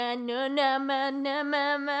no, na, ma, na,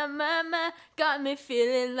 ma, ma, ma, ma. Got me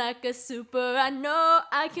feeling like a super. I know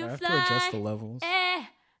I can I have fly. to adjust the levels.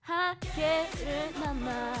 하계를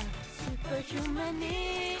남아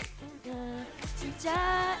슈퍼휴먼이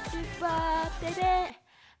진짜 이뻐 baby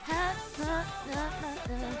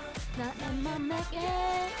나의 맘에게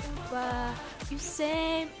와 You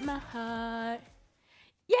save my heart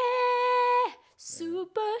Yeah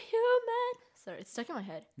superhuman Sorry it's stuck in my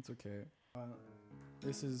head It's okay.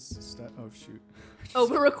 This is oh shoot. Oh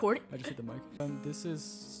we're recording? I just hit the mic. This is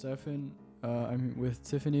Stefan. I'm with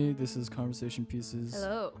Tiffany. This is Conversation Pieces.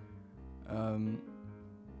 Hello.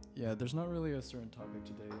 Yeah, there's not really a certain topic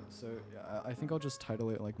today, so yeah, I think I'll just title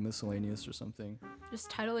it like miscellaneous or something. Just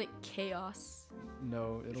title it Chaos.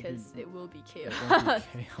 No, it'll because be it will be it chaos. won't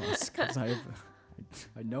be chaos because I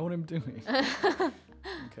know what I'm doing.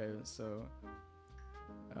 Okay, so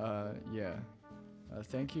yeah,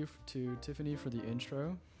 thank you to Tiffany for the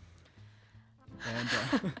intro. And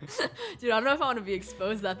Dude, I don't know if I want to be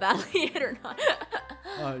exposed that badly yet or not.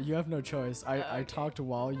 you have no choice. I Okay. talked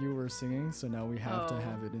while you were singing, so now we have to Oh.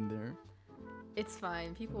 have it in there. It's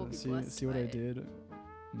fine. People will be blessed. See what by I it. did?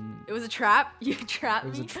 It was a trap. You trapped It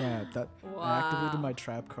was me. a trap. That Wow. I activated my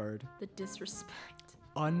trap card. The disrespect.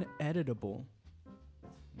 Uneditable.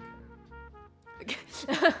 Okay.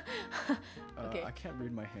 Okay. I can't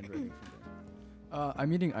read my handwriting from there.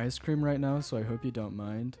 I'm eating ice cream right now, so I hope you don't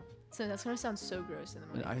mind. So that's gonna sound so gross in the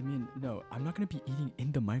mic. I mean, no, I'm not gonna be eating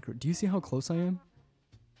in the micro. Do you see how close I am?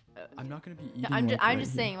 I'm not gonna be eating. No, like, I'm right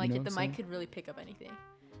just here, saying, like, you know if the what I'm mic could really pick up anything. saying?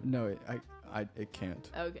 No, it can't.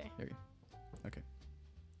 Okay. Okay.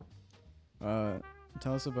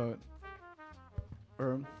 Tell us about,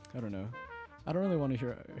 or I don't know. I don't really want to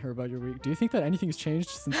hear about your week. Do you think that anything's changed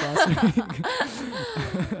since last week?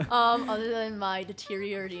 Other than my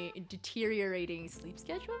deteriorating sleep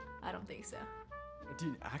schedule, I don't think so.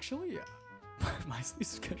 Dude, actually, my sleep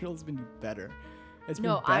schedule has been better. It's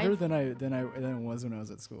No, been better I've- than it was when I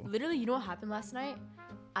was at school. Literally, you know what happened last night?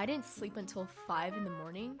 I didn't sleep until 5 in the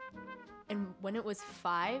morning. And when it was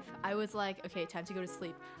 5, I was like, okay, time to go to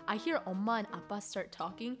sleep. I hear Oma and Appa start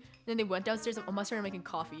talking. Then they went downstairs and Oma started making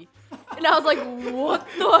coffee. And I was like, what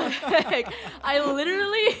the heck? I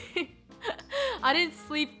literally, I didn't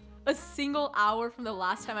sleep a single hour from the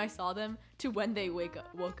last time I saw them to when they woke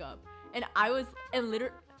up. And I was, and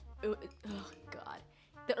literally, oh God.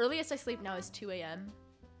 The earliest I sleep now is 2 a.m.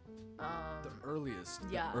 The earliest.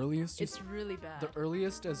 Yeah. The earliest. It's really bad. The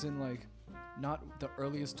earliest, as in like, not the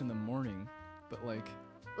earliest in the morning, but like.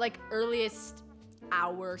 Like earliest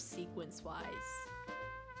hour sequence wise.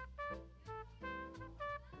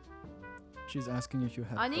 She's asking if you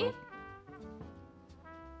have. Ani? thought.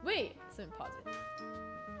 Wait, so pause it.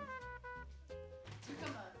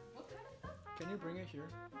 Can you bring it here?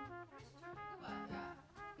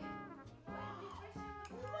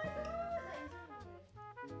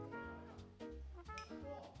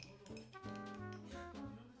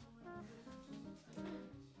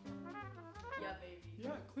 Yeah, baby. Yeah,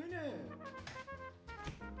 clean it.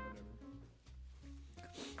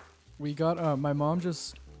 We got my mom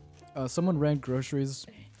just someone ran groceries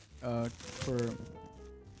for.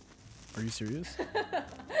 Are you serious?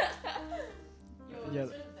 Yeah.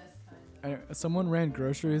 Someone ran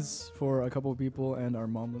groceries for a couple of people, and our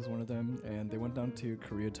mom was one of them. And they went down to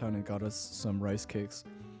Koreatown and got us some rice cakes.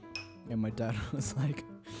 And my dad was like,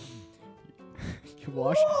 "You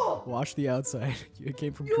wash the outside. It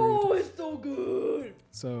came from Koreatown." It's so good.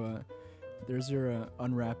 So there's your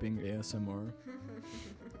unwrapping ASMR.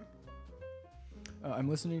 I'm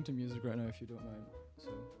listening to music right now, if you don't mind.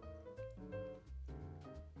 So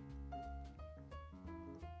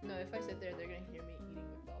No, if I sit there, they're gonna hear me eating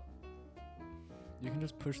McDonald's. you can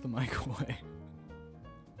just push the mic away.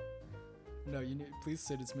 No, you need. Please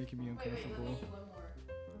sit. It's making me uncomfortable. Wait, let me eat one more.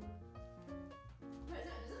 Does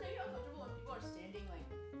it make you uncomfortable when people are standing like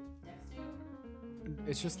next to you?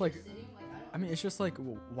 It's just And like. you're sitting? Like, I don't. I mean, it's just like,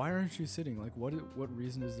 why aren't you sitting? Like, what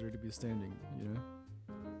reason is there to be standing? You know?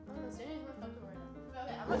 I don't know, standing is more comfortable right now.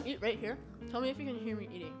 Okay, I'm gonna eat right here. Tell me if you can hear me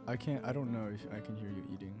eating. I can't. I don't know if I can hear you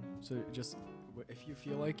eating. So just, if you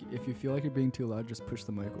feel like you're being too loud, just push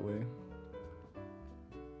the mic away.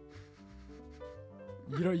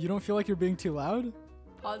 You don't feel like you're being too loud?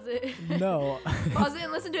 Pause it. No. Pause it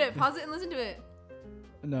and listen to it. Pause it and listen to it.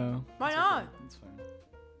 No. Why It's not? okay. It's fine.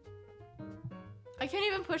 I can't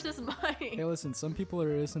even push this mic. Hey, listen. Some people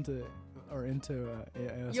are into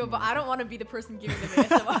ASMR. Yo, but I don't want to be the person giving them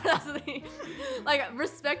ASMR. That's the thing. Like,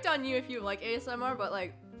 respect on you if you like ASMR, but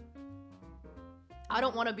like, I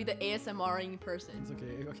don't want to be the ASMRing person. It's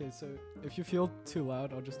okay. Okay, so if you feel too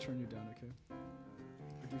loud, I'll just turn you down. Okay.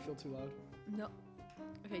 Or do you feel too loud? No.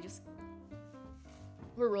 Okay, just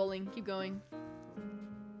we're rolling. Keep going.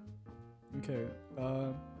 Okay.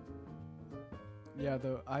 Yeah,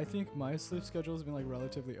 though I think my sleep schedule has been like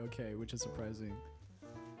relatively okay, which is surprising.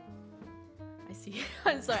 I see.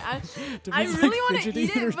 I'm sorry. I Tiffany's, really like, want to fidgeting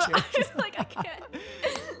eat in her it, but chair. I'm like I can't.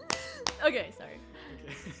 Okay, sorry.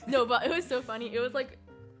 Okay. No, but it was so funny. It was like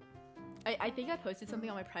I think I posted something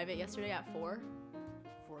on my private yesterday at 4.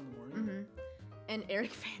 4 in the morning. And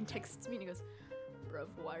Eric Fan texts me and he goes, "Bro,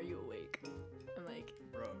 why are you awake?" I'm like,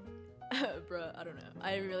 Bro. "Bro, I don't know.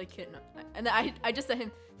 I really can't." And then I just sent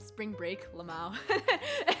him spring break, Lamau.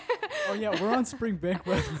 Oh yeah, we're on spring break.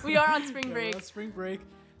 Bro. We are on spring Yeah, break. we're on spring break.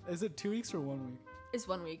 Is it 2 weeks or 1 week? It's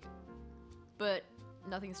 1 week, but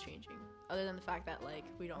nothing's changing other than the fact that like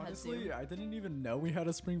we don't have Zoom. Honestly, I didn't even know we had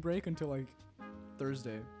a spring break until like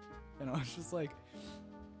Thursday, and I was just like,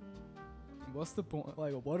 "What's the point?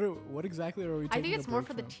 Like, what exactly are we?" I think taking it's a more break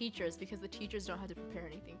for the from? teachers because the teachers don't have to prepare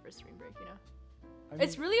anything for spring break, you know? I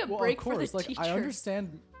It's really a well, break of for the course. Like, I teachers.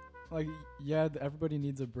 understand. Like, yeah, everybody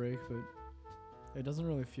needs a break, but it doesn't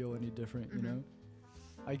really feel any different, you know.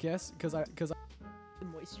 I guess because I The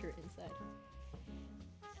moisture inside.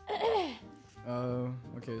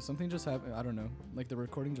 okay, something just happened. I don't know. Like the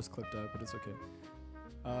recording just clipped out, but it's okay.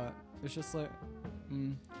 It's just like.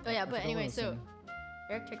 Oh yeah, I but forgot what I anyway, was so saying.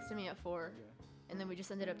 Eric texted me at 4, and then we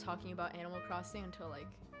just ended up talking about Animal Crossing until like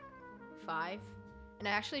 5. And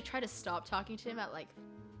I actually tried to stop talking to him at like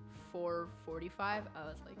 4:45. I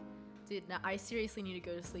was like, dude, now I seriously need to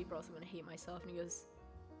go to sleep or else I'm gonna hate myself. And he goes,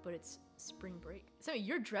 but it's spring break. So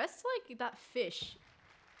you're dressed like that fish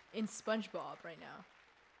in SpongeBob right now.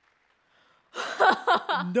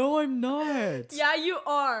 No, I'm not. Yeah, you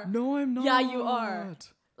are. No, I'm not. Yeah, you are.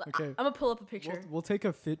 Okay. I'm gonna pull up a picture. We'll take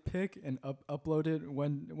a fit pic and upload it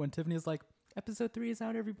when Tiffany's like, episode 3 is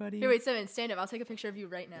out, everybody. Here, wait, Simon, stand up. I'll take a picture of you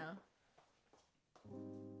right now.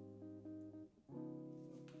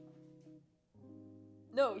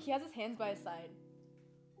 No, he has his hands by his side.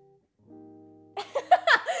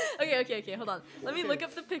 Okay, hold on. Let me Okay. look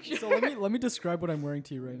up the picture. So let me describe what I'm wearing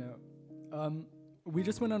to you right now. We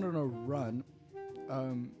just went on a run.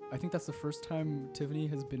 I think that's the first time Tiffany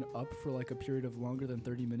has been up for like a period of longer than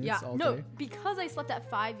 30 minutes yeah, all no, day. because I slept at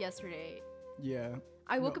 5 yesterday. Yeah.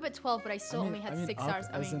 I woke No, up at 12, but I still only had I mean 6 up hours.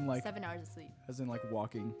 as in, like, 7 hours of sleep. As in like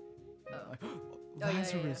walking. Oh. Like, yeah, yeah.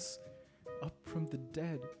 Lazarus up from the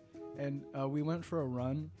dead. And we went for a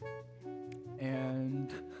run.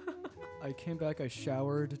 And I came back, I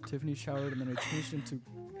showered, Tiffany showered, and then I changed into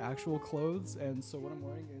actual clothes. And so what I'm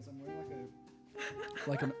wearing is I'm wearing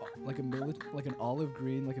like an olive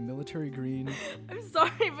green, like a military green I'm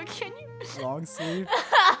sorry, but can you? long sleeve.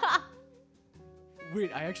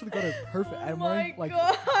 Wait, I actually got it perfect. I'm wearing like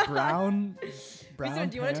God. brown Wait, so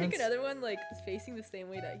do you want to take pants. another one, like facing the same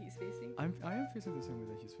way that he's facing? I am facing the same way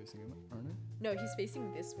that he's facing, aren't I? No, he's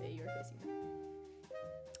facing this way. You're facing that.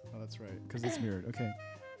 Oh, that's right, because it's mirrored. Okay.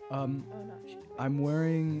 Oh no, shit. I'm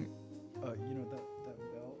wearing, you know, that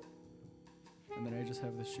belt, and then I just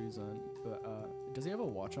have the shoes on. But does he have a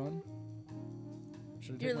watch on?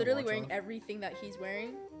 Should I take You're my literally watch wearing off? everything that he's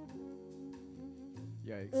wearing.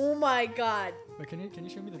 Yikes. Oh my god. Wait, can you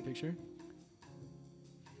show me the picture?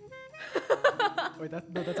 Wait,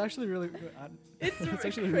 that's actually really good. It's that's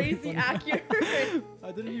actually really crazy funny. accurate.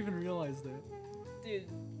 I didn't even realize that. Dude,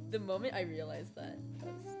 the moment I realized that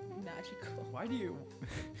was magical. Why do you?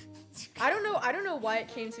 I don't know why it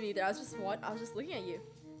came to me there. I was just looking at you.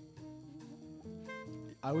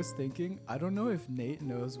 I was thinking, I don't know if Nate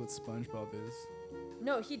knows what SpongeBob is.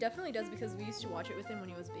 No, he definitely does because we used to watch it with him when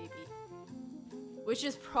he was baby. Which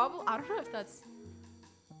is probably, I don't know if that's,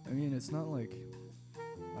 I mean, it's not like,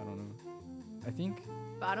 I don't know. I think,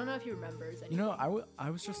 but I don't know if he remembers anything. you know,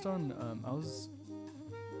 I was just on, I was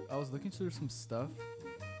looking through some stuff,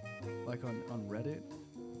 like on Reddit,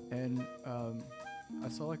 and I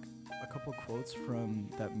saw like a couple quotes from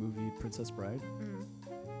that movie Princess Bride.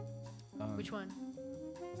 Which one?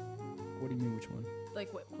 What do you mean, which one?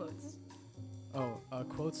 Like what quotes? Oh,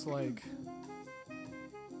 quotes like,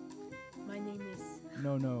 My name is.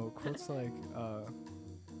 no, quotes like,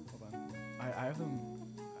 hold on, I have them,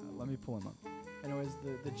 let me pull them up. Anyways,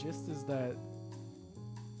 the gist is that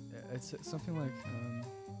it's something like,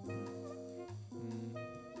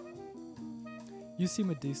 you seem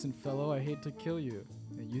a decent fellow, I hate to kill you.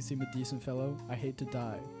 And you seem a decent fellow, I hate to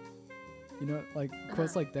die. You know, like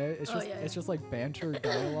quotes like that. It's Oh, just yeah, it's yeah. just like banter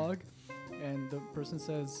dialogue, and the person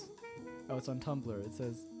says, oh, it's on Tumblr. It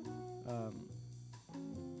says,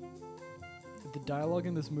 the dialogue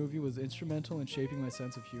in this movie was instrumental in shaping my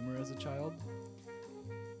sense of humor as a child.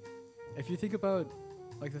 If you think about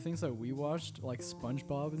like the things that we watched, like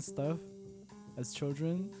SpongeBob and stuff, as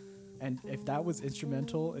children, and if that was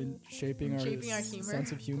instrumental in shaping our humor.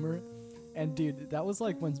 sense of humor, and dude, that was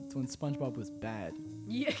like when SpongeBob was bad,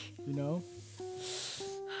 Yeah. you know?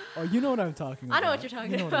 Oh, you know what I'm talking about. I know what you're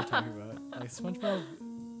talking You know about. what I'm talking about. Like SpongeBob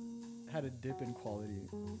had a dip in quality,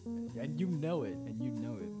 and you know it,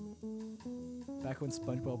 Back when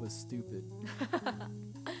SpongeBob was stupid.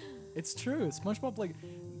 It's true. SpongeBob, like,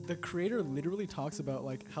 the creator literally talks about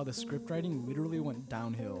like how the script writing literally went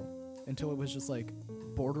downhill until it was just like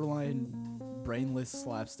borderline brainless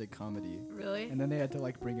slapstick comedy, Really? and then they had to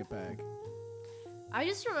like bring it back. I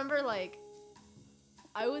just remember like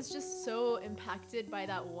I was just so impacted by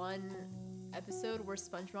that one episode where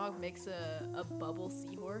SpongeBob makes a bubble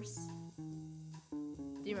seahorse.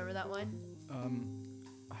 Do you remember that one?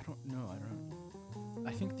 I don't know.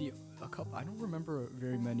 I think I don't remember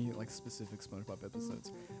very many like specific SpongeBob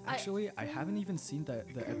episodes. Actually, I haven't even seen the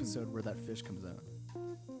episode where that fish comes out.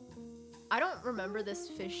 I don't remember this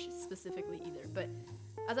fish specifically either, but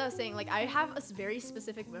as I was saying, like I have a very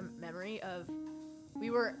specific memory of we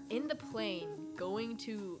were in the plane going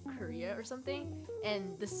to Korea or something,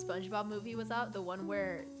 and the SpongeBob movie was out, the one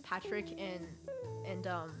where Patrick and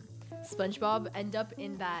SpongeBob end up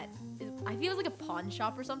in that, I think it was like a pawn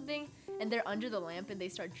shop or something, and they're under the lamp and they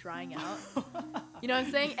start drying out. You know what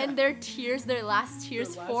I'm saying? And their last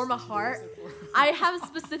tears form a heart. I have a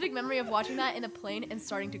specific memory of watching that in a plane and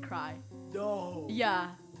starting to cry. No.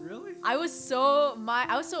 Yeah. Really? I was so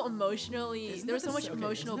emotionally, there was so much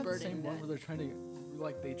emotional isn't that burden. the same one where they're trying to,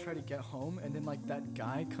 like, they try to get home, and then like that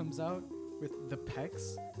guy comes out with the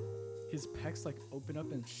pecs. His pecs like open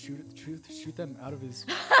up and shoot them out of his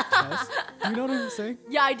chest. Do you know what I'm saying?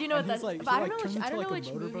 Yeah, I do know And what he's that is. like, But I he don't like turns know, I into don't know like which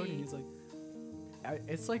a motorboat, and movie. he's like,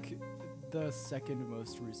 it's like the second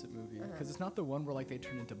most recent movie, because it's not the one where like they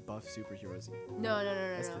turn into buff superheroes. No.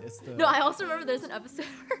 It's the No, I also remember there's an episode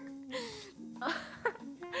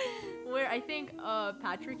where I think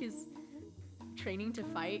Patrick is training to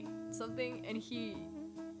fight something, and he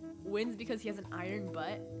wins because he has an iron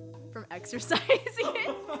butt from exercising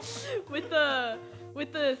it with the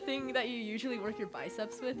thing that you usually work your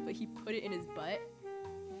biceps with, but he put it in his butt.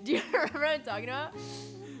 Do you remember what I'm talking about?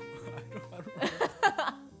 I don't know.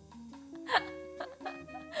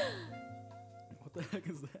 What the heck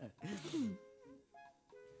is that?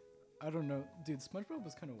 I don't know. Dude, SpongeBob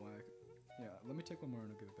was kind of whack. Yeah, let me take one more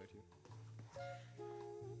and I'll give it back to you.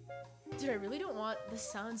 Dude, I really don't want the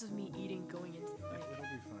sounds of me eating going into the mic. It'll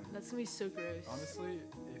be fine. That's gonna be so gross. Honestly,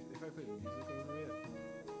 if I put music over it,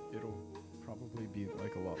 it'll probably be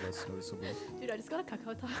like a lot less noticeable. Dude, I just got a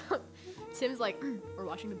Kakao Talk. Tim's like, we're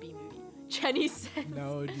watching the Bee Movie. Jenny says,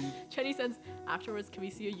 No, dude. Jenny says, afterwards, can we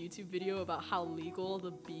see a YouTube video about how legal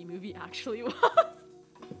the Bee Movie actually was?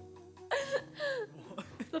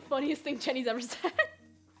 It's the funniest thing Jenny's ever said.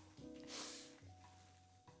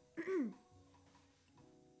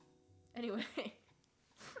 Anyway. Okay.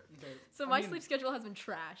 So my sleep schedule has been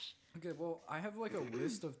trash. Okay, well, I have like a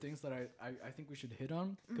list of things that I think we should hit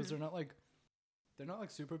on, because they're not like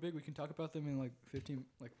super big. We can talk about them in like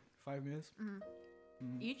 5 minutes.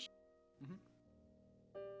 Each?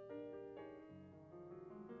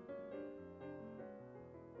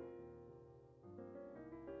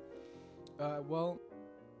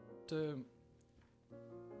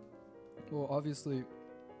 Well, obviously,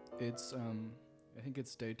 it's I think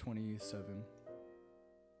it's day 27.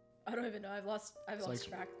 I don't even know. I've lost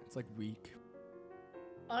track. It's like week.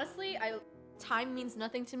 Honestly, time means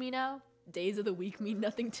nothing to me now. Days of the week mean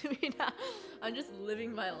nothing to me now. I'm just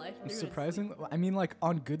living my life. It's surprising. I mean, like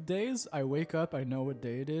on good days, I wake up, I know what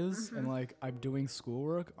day it is, and like I'm doing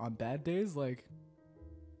schoolwork. On bad days, like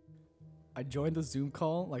I join the Zoom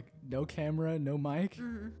call, like no camera, no mic.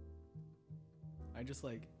 I just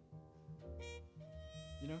like,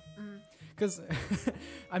 you know, because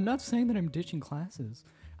I'm not saying that I'm ditching classes.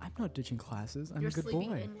 I'm not ditching classes. I'm You're a good sleeping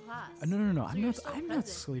boy. in class. No. So you're still I'm not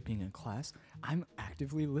sleeping in class. I'm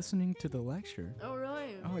actively listening to the lecture. Oh,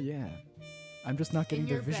 really? Oh yeah. I'm just not getting In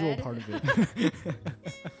the your visual bed? part of it.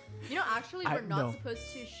 You know, actually, we're not no. supposed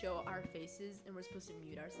to show our faces, and we're supposed to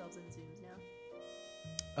mute ourselves in Zooms now.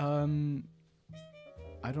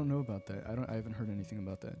 I don't know about that. I haven't heard anything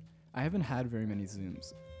about that. I haven't had very many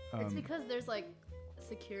Zooms. It's because there's like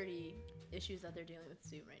security issues that they're dealing with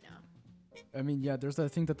Zoom right now. I mean, yeah, there's that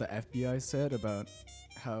thing that the FBI said about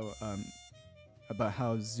how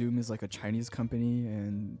Zoom is like a Chinese company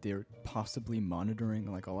and they're possibly monitoring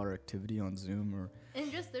like all our activity on Zoom, or And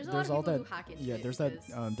just there's a lot of people who hack into it. there's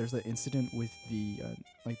that incident with the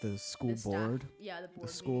like the school the staff. board, Yeah, the board.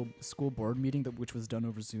 the school board meeting which was done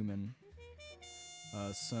over Zoom, and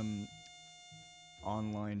some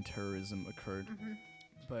online terrorism occurred.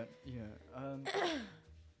 But yeah,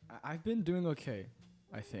 I've been doing okay,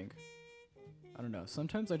 I think. I don't know.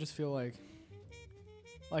 Sometimes I just feel like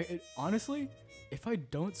honestly, if I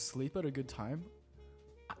don't sleep at a good time,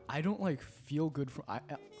 I don't like feel good for I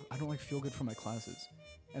don't like feel good for my classes,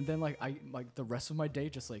 and then like I like the rest of my day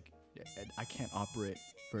just like I can't operate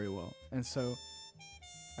very well, and so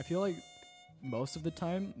I feel like most of the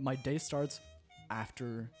time my day starts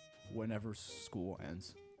after whenever school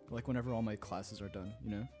ends, like whenever all my classes are done, you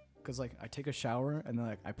know, because like I take a shower and then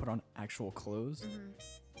like I put on actual clothes,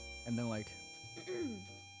 and then like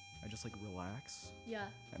I just like relax Yeah.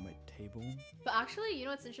 at my table. But actually, you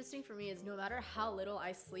know what's interesting for me is no matter how little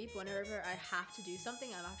I sleep, whenever I have to do something,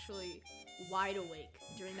 I'm actually wide awake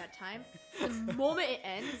during that time. The moment it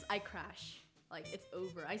ends, I crash. Like, it's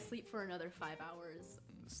over. I sleep for another 5 hours.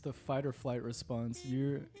 It's the fight or flight response.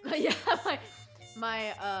 You Yeah,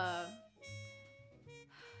 my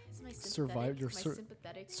is my Survive your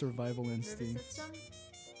sympathetic survival nervous instinct. system.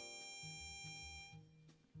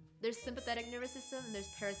 There's sympathetic nervous system and there's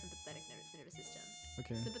parasympathetic nervous system.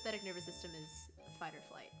 Okay. Sympathetic nervous system is fight or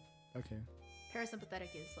flight. Okay.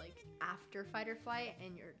 Parasympathetic is like after fight or flight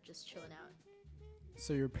and you're just chilling out.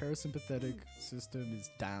 So your parasympathetic system is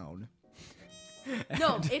down.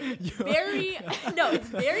 No, it's very it's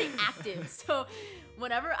very active. So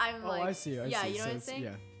whenever I'm like, I see. yeah, see. you know So what I'm it's- saying?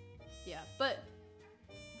 Yeah. Yeah, but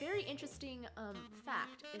very interesting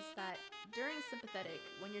fact is that during sympathetic,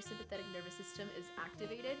 when your sympathetic nervous system is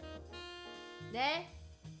activated, 네?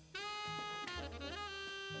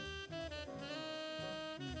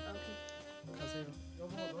 Okay. 가세요.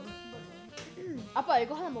 아빠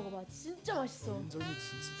이거 하나 먹어봐. 진짜 맛있어. 인절미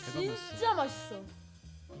진짜 대박 맛있어. 진짜 맛있어.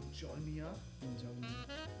 인절미야? 인절미.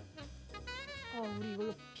 아, 우리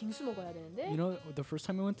이걸로 빙수 먹어야 되는데. You know, the first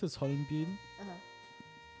time I went to Seolbin, Uh-huh.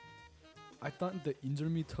 I thought the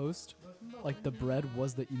in절미 toast, like the bread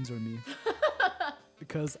was the in절미.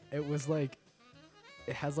 Because it was like,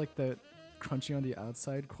 it has like the crunchy on the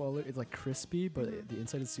outside quality. It's like crispy, but the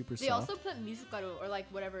inside is super They soft. also put mizukaru or like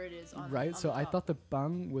whatever it is on. Right? On So the I top. thought the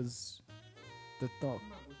bang was the top.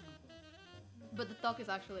 But the tok is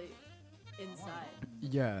actually inside.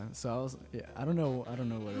 Yeah. So I was. Yeah. I don't know. I don't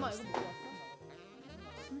know what it 엄마 was. 이거 먹고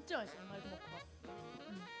왔어? 진짜 맛있어. 엄마 이거 먹고 와.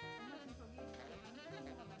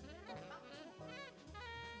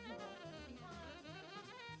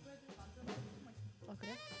 아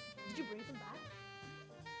그래? Did you bring some back?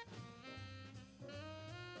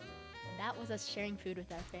 And that was us sharing food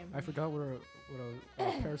with our family. I forgot what I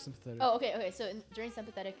was parasympathetic. Oh, okay. So during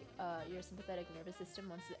sympathetic, your sympathetic nervous system,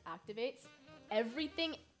 once it activates,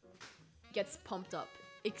 everything gets pumped up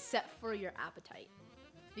except for your appetite,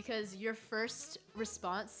 because your first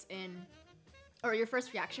response or your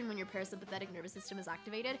first reaction when your parasympathetic nervous system is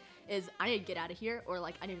activated is I need to get out of here, or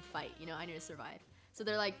like I need to fight. You know, I need to survive. So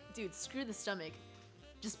they're like, dude, screw the stomach,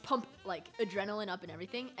 just pump like adrenaline up and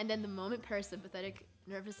everything. And then the moment parasympathetic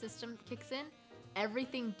nervous system kicks in,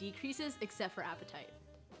 everything decreases except for appetite.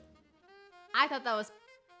 I thought that was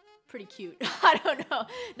pretty cute. I don't know.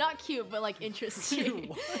 Not cute, but like interesting.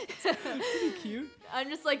 What? Pretty cute. I'm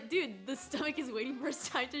just like, dude, the stomach is waiting for its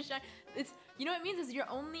time to shine. It's, you know what it means is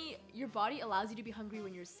your body allows you to be hungry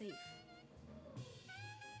when you're safe.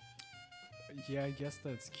 Yeah, I guess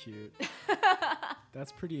that's cute.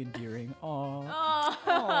 That's pretty endearing. Aww. Oh,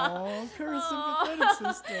 Aww, parasympathetic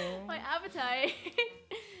system. my appetite.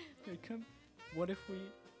 Hey, come. What if we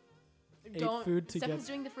Don't. food to Stefan's get-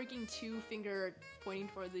 doing the freaking 2-finger pointing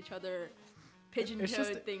towards each other pigeon It's toed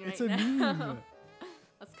just thing right it's a now. meme.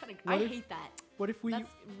 That's kind of. What I if- hate that. What if we That's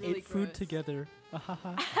really ate food gross. together?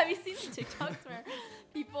 Ahaha. Have you seen the TikToks where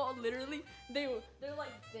people literally they're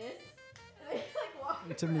like this, and they like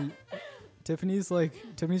walk around? Tiffany's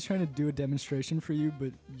trying to do a demonstration for you,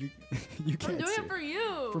 but you you I'm can't doing see it for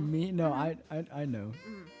you. For me, no, I know.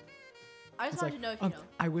 I just It's wanted like, to know if you know.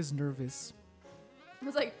 I was nervous. It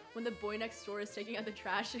was like when the boy next door is taking out the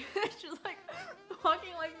trash, she's like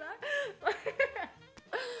walking like that.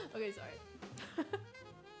 Okay, sorry.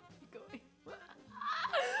 Keep going.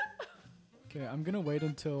 Okay, I'm gonna wait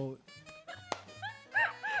until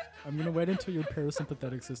your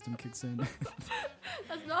parasympathetic system kicks in.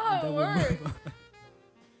 That's not how Then it we'll move works. on.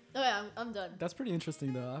 Okay, I'm done. That's pretty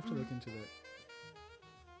interesting, though. I'll have to look into that.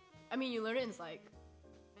 I mean, you learn it in psych.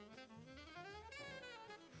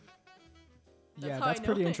 That's Yeah, how I that's know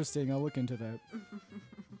pretty it. interesting. I'll look into that.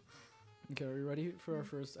 Okay, are you ready for our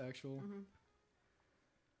first actual?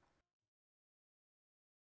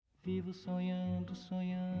 Vivo sonhando,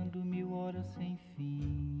 sonhando 1000 horas sem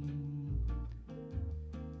fim.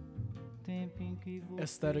 Tempo em que você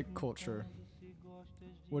Aesthetic culture. se gostas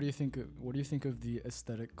de What do you think? What do you think of the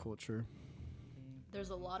aesthetic culture? There's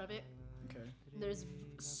a lot of it. Okay. There's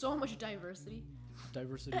so much diversity,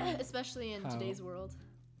 Diversity. especially in How? today's world.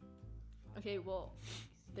 Okay, well,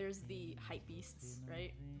 there's the hype beasts,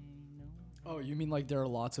 right? Oh, you mean like there are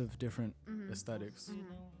lots of different aesthetics?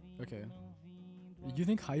 Okay. You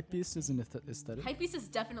think hypebeast is an aesthetic? Hype beast is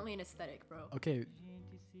definitely an aesthetic, bro. Okay.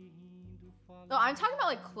 No, I'm talking about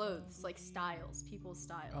like clothes, like styles, people's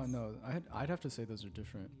styles. Oh no, I'd have to say those are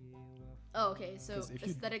different. Oh, okay. So 'Cause if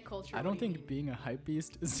you- aesthetic culture. I what don't do you think being a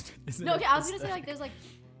hypebeast is. mean? No, okay. I was gonna say like there's like,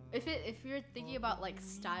 if you're thinking about like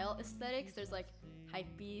style aesthetics, there's like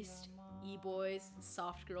hype beast, e-boys,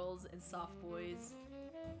 soft girls, and soft boys.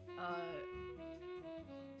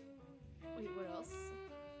 Wait, what else?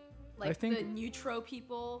 Like think- the neutro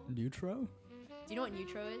people. Neutro? Do you know what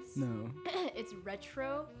neutro is? No. It's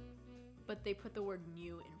retro, but they put the word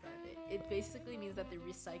new in front of it. It basically means that they're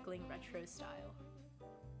recycling retro style.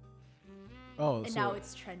 Oh, And so now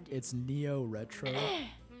it's trendy. it's neo retro.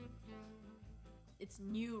 It's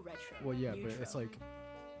new retro. Well, yeah, but neutro. it's like,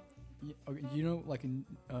 you know, like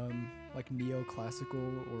like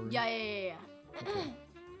neoclassical or Yeah. okay.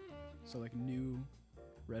 So like new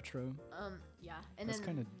retro. Yeah. And That's then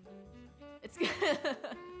kind of. it's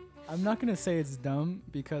I'm not gonna say it's dumb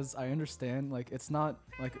because I understand. Like it's not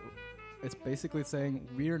like, it's basically saying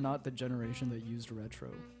we're not the generation that used retro.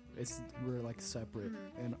 We're like separate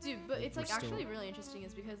and dude, but it's we're like actually really interesting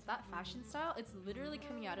is because that fashion style, it's literally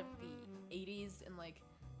coming out of the 80s and like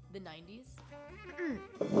the 90s.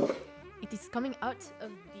 It is coming out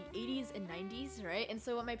of the 80s and 90s, right? And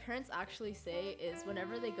so what my parents actually say is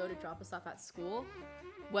whenever they go to drop us off at school,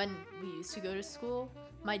 when we used to go to school,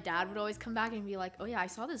 my dad would always come back and be like, "Oh yeah, I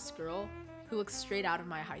saw this girl who looks straight out of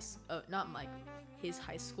my high school, not like his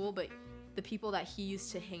high school, but the people that he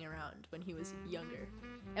used to hang around when he was younger."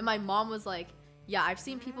 And my mom was like, "Yeah, I've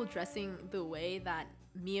seen people dressing the way that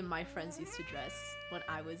me and my friends used to dress when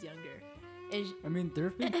I was younger." And I mean,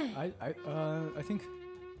 there've been I think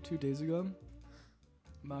 2 days ago,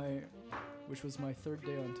 which was my third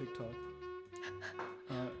day on TikTok.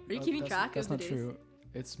 Are you keeping track That's of the not days? true.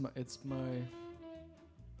 It's my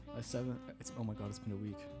seventh. Oh my god, it's been a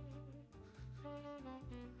week.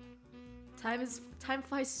 time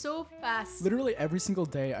flies so fast. Literally every single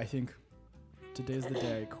day, I think today's the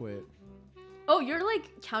day I quit. Oh, you're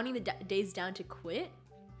like counting the days down to quit?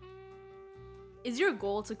 Is your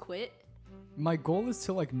goal to quit? My goal is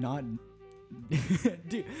to like not.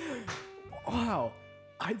 Dude, wow!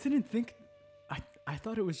 I didn't think. I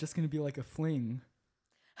thought it was just gonna be like a fling.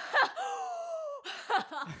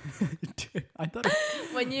 Dude, I thought.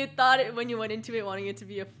 when you went into it wanting it to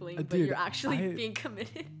be a fling, but Dude, you're actually I- being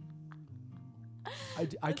committed. I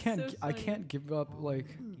That's can't. so I funny. can't give up like.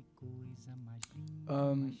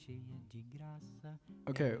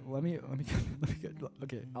 Okay, let me get.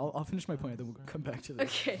 Okay, I'll finish my point. Then we'll come back to this.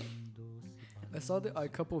 Okay. I saw a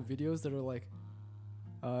couple of videos that are like,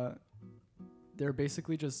 they're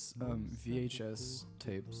basically just VHS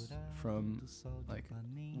tapes from like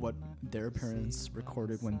what their parents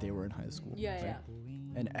recorded when they were in high school. Yeah.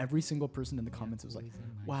 And every single person in the comments was like,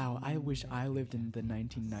 "Wow, I wish I lived in the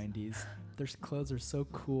 1990s. Their clothes are so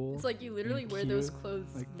cool." It's like you literally and wear those cute."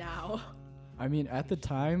 clothes Like, now. I mean, at the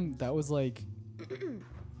time, that was like,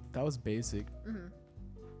 that was basic.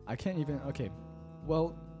 I can't even. Okay,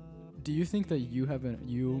 well, do you think that you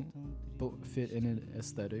fit in an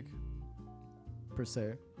aesthetic per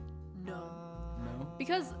se? No. No.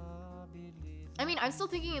 Because I mean, I'm still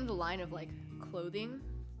thinking in the line of like clothing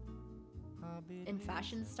and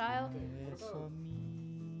fashion style.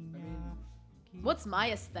 I mean, What's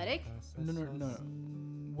my aesthetic? no.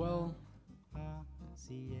 Well,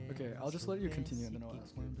 okay, I'll just let you continue and then I'll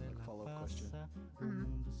ask you like a follow-up question.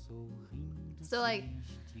 So like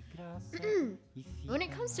when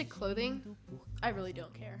it comes to clothing, I really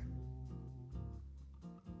don't care.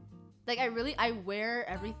 Like I wear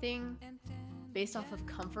everything based off of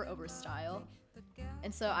comfort over style.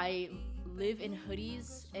 And so I live in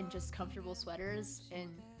hoodies and just comfortable sweaters and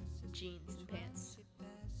jeans and pants.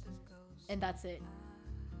 And that's it.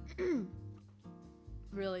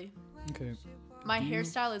 Really. Okay. My Do you-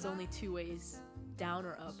 hairstyle is only two ways, down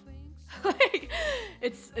or up. Like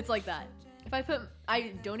it's like that.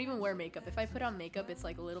 I don't even wear makeup. If I put on makeup, it's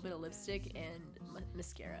like a little bit of lipstick and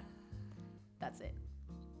mascara. That's it.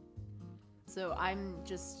 So I'm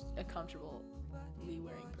just a comfortably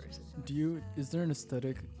wearing person. Is there an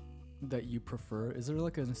aesthetic that you prefer? Is there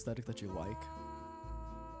like an aesthetic that you like?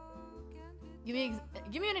 Give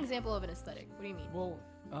me an example of an aesthetic. What do you mean? Well,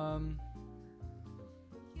 I don't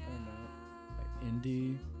know, like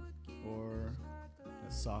indie or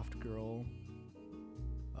a soft girl.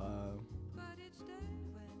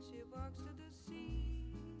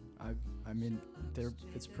 I mean,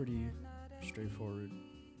 it's pretty straightforward.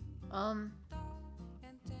 I'm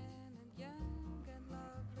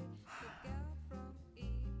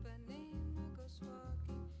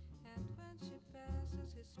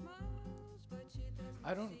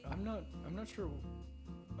not sure.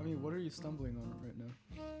 I mean, what are you stumbling on right now?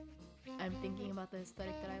 I'm thinking about the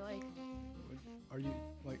aesthetic that I like. Are you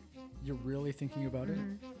like, you're really thinking about it?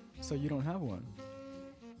 Mhm. So you don't have one?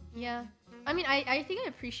 Yeah. I mean, I think I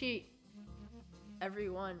appreciate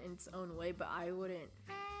everyone in its own way, but I wouldn't.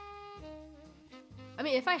 I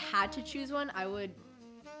mean, if I had to choose one, I would.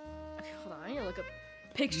 Okay, hold on. I need to look up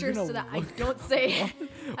pictures gonna so that I look don't say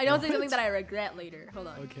I don't say something What? that I regret later. Hold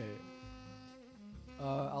on. Okay.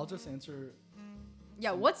 I'll just answer.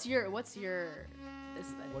 Yeah. What's your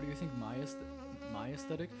aesthetic? What do you think my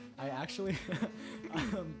aesthetic? I actually,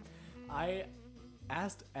 I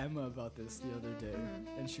asked Emma about this the other day,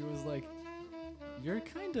 and she was like, "You're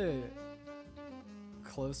kind of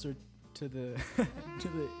closer to the to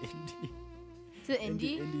the indie To the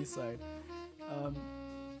indie? indie side."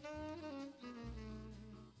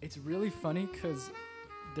 It's really funny because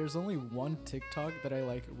there's only one TikTok that I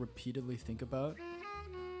like repeatedly think about,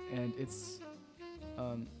 and it's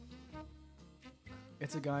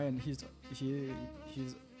a guy, and he's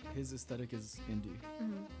his aesthetic is indie,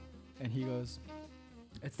 and he goes,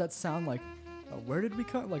 "It's that sound like, where did we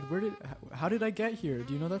come? Like, how did I get here?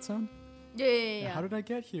 Do you know that sound? Yeah. How did I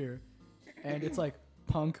get here?" And it's like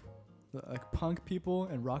punk people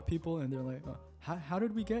and rock people, and they're like, how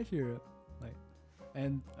did we get here? Like,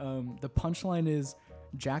 and the punchline is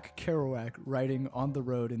Jack Kerouac writing On the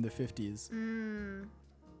Road in the 50s.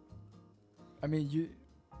 I mean,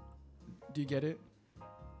 do you get it?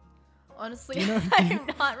 Honestly, Do you know- I'm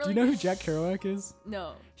not really. Do you know who Jack Kerouac is?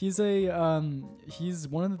 No. He's he's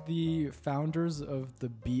one of the founders of the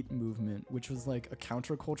Beat movement, which was like a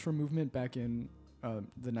counterculture movement back in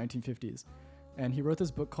the 1950s. And he wrote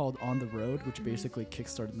this book called On the Road, which basically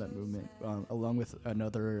kickstarted that movement, along with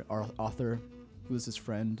another author who was his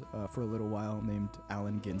friend for a little while named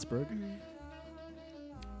Allen Ginsberg.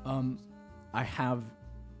 I have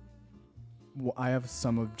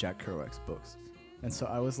some of Jack Kerouac's books, and so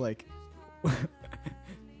I was like,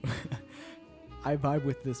 I vibe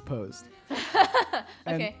with this post.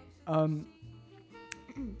 Okay. And,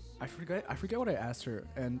 I forget what I asked her,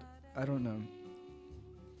 and I don't know.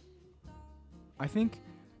 I think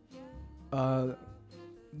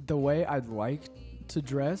the way I'd like to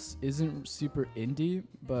dress isn't super indie,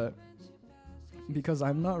 but because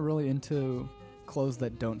I'm not really into clothes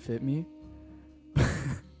that don't fit me.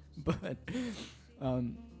 But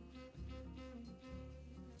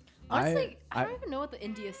Honestly, I don't even know what the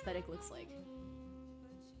indie aesthetic looks like.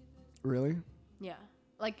 Really? Yeah.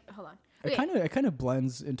 Like, hold on. It kind of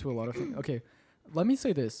blends into a lot of things. Okay, let me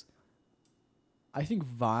say this. I think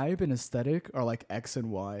vibe and aesthetic are like X and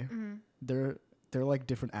Y. They're like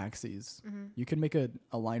different axes. You can make an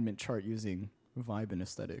alignment chart using vibe and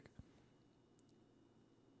aesthetic.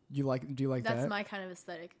 Do you like that? That's my kind of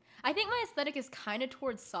aesthetic. I think my aesthetic is kind of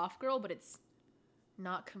towards soft girl, but it's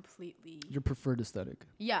not completely. Your preferred aesthetic.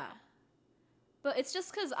 Yeah. But it's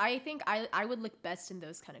just because I think I would look best in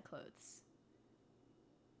those kind of clothes.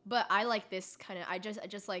 But I like this kind of. I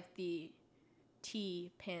just like the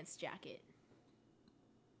tee pants jacket.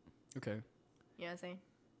 Okay. You know what I'm saying?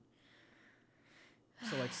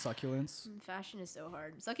 So like succulents. Fashion is so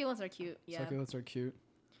hard. Succulents are cute. Yeah. Succulents are cute.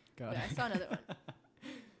 Got Yeah, it. I saw another one.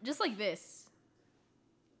 Just like this.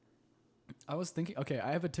 I was thinking, okay,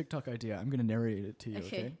 I have a TikTok idea. I'm going to narrate it to you,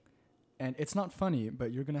 okay? And it's not funny,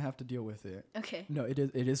 but you're going to have to deal with it. Okay. No, it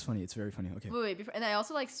is funny. It's very funny. Okay. Wait, before, and I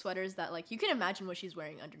also like sweaters that like you can imagine what she's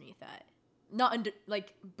wearing underneath that. Not under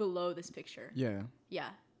like below this picture. Yeah. Yeah,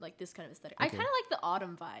 like this kind of aesthetic. I Okay. kind of like the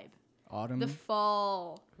autumn vibe. Autumn. The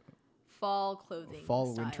fall clothing.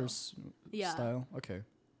 Fall style. winter Yeah. style. Okay.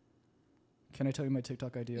 Can I tell you my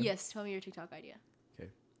TikTok idea? Yes, tell me your TikTok idea.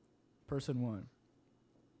 Okay. Person one.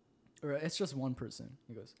 Or it's just one person.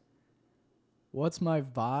 He goes, "What's my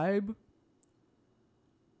vibe?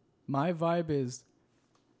 My vibe is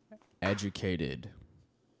educated."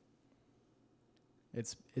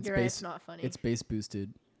 It's You're right, it's not funny. It's bass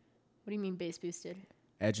boosted. What do you mean bass boosted?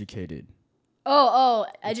 Educated. Oh,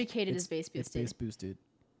 educated is bass It's boosted. bass boosted.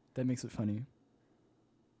 That makes it funny.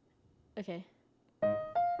 Okay.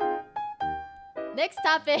 Next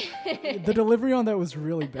topic. The delivery on that was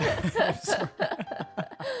really bad. I'm sorry.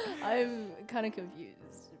 I'm kind of confused.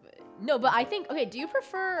 No, but I think, okay, do you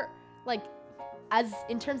prefer, like, as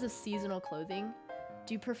in terms of seasonal clothing,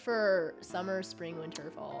 do you prefer summer, spring,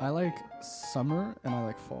 winter, fall? I like summer and I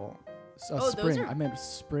like fall. Oh, those spring. are- I meant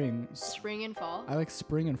spring. Spring and fall. I like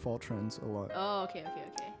spring and fall trends a lot. Oh, okay.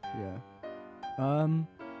 Yeah.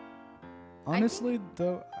 Honestly,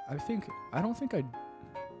 though, I don't think I'd.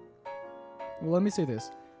 Well, let me say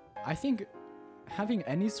this. I think having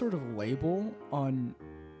any sort of label on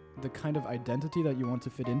the kind of identity that you want to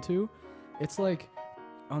fit into, it's like,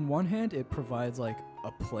 on one hand, it provides like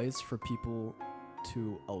a place for people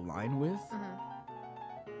to align with,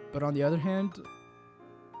 but on the other hand,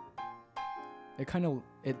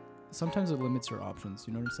 it sometimes it limits your options.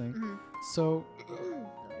 You know what I'm saying? So, Oh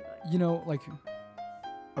my God. you know, like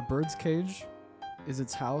a bird's cage is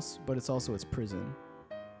its house, but it's also its prison.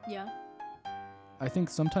 Yeah. I think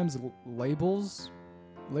sometimes labels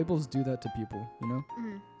do that to people, you know?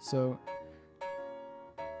 So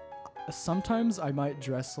sometimes I might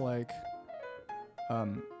dress like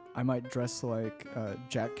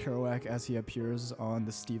Jack Kerouac as he appears on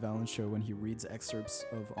the Steve Allen Show when he reads excerpts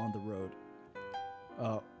of On the Road.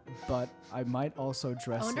 But I might also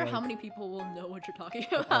dress I wonder like how many people will know what you're talking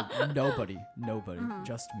about. nobody,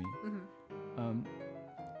 just me.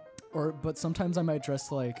 But sometimes I might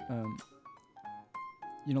dress like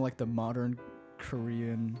you know, like the modern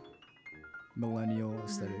Korean millennial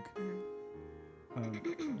aesthetic.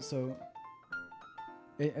 So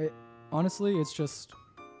it honestly, it's just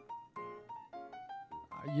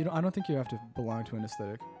I don't think you have to belong to an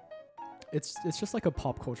aesthetic. It's just like a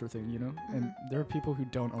pop culture thing, you know? And there are people who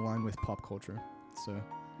don't align with pop culture. So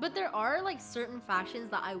But there are like certain fashions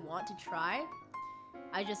that I want to try.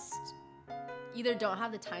 I just either don't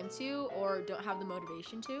have the time to or don't have the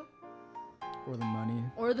motivation to. or the money.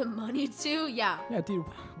 Or the money to, yeah. Yeah, dude.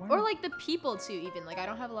 Why Or not? like the people to even. Like I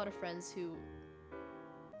don't have a lot of friends who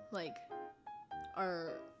like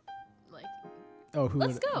are like Oh, who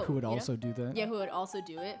let's would go, who would you know? also do that? yeah, who would also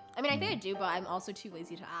do it. I mean I think I do, but I'm also too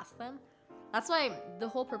lazy to ask them. That's why the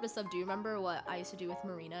whole purpose of, do you remember what I used to do with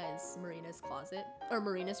Marina is Marina's Closet or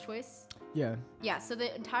Marina's Choice? Yeah. Yeah, so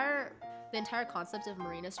the entire concept of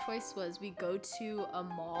Marina's Choice was we go to a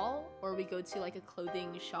mall or we go to like a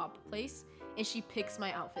clothing shop place and she picks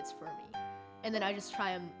my outfits for me. And then I just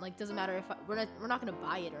try them, like doesn't matter if we're not going to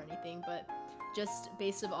buy it or anything, but just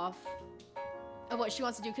based off of what she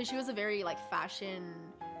wants to do, cuz she was a very like fashion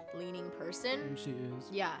leaning person. And she is.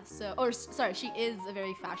 Yeah, so she is a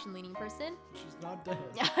very fashion leaning person. She's not dead.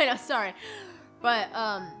 Yeah, I know, sorry. But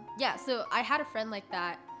yeah, so I had a friend like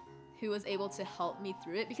that who was able to help me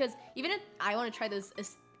through it, because even if I want to try those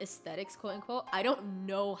aesthetics, quote unquote, I don't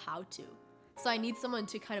know how to. So I need someone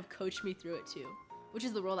to kind of coach me through it too, which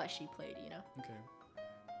is the role that she played, you know? Okay.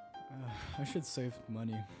 I should save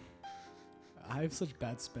money. I have such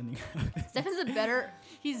bad spending habits. Stefan's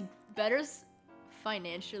he's better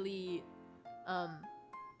financially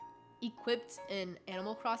equipped in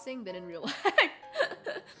Animal Crossing than in real life.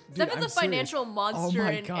 Dude, Stefan's I'm a financial serious. monster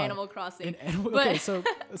my in God. Animal Crossing. Okay,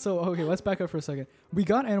 okay, let's back up for a second. We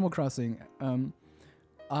got Animal Crossing.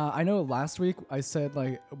 I know last week I said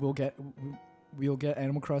like we'll get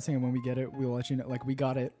Animal Crossing, and when we get it, we'll let you know. Like we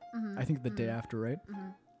got it, I think the day after, right?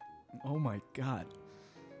 Oh my God,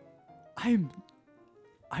 I'm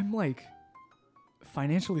like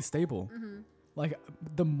financially stable. Like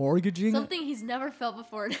the mortgaging, Something he's never felt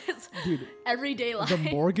before in his dude. everyday life. The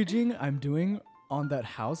mortgaging I'm doing on that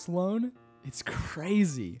house loan, it's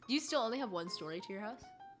crazy. Do you still only have one story to your house?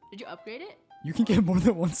 Did you upgrade it? You can get more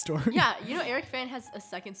than one story. Yeah, you know Eric Fan has a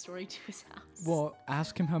second story to his house. Well,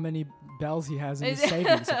 ask him how many bells he has in his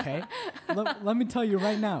savings, okay? Let me tell you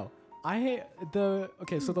right now.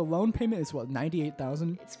 So the loan payment is what,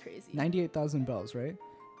 98,000? It's crazy. 98,000 bells, right?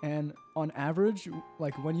 And on average,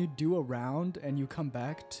 like when you do a round and you come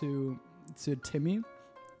back to Timmy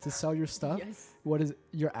to sell your stuff, Yes. what is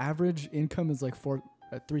your average income is like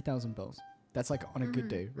 3,000 bells. That's like on a good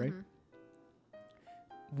day, right?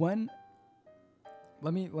 Let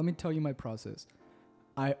me tell you my process.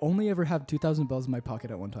 I only ever have 2,000 bells in my pocket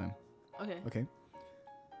at one time. Okay.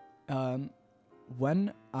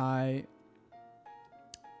 When I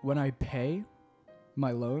pay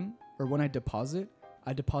my loan, or when I deposit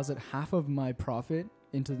half of my profit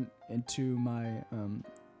into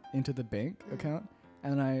the bank account,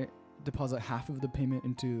 and then I deposit half of the payment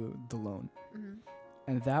into the loan.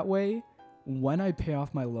 And that way, when I pay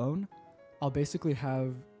off my loan, I'll basically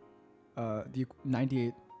have the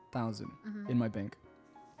 98,000 in my bank,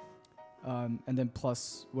 and then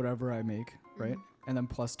plus whatever I make, right? And then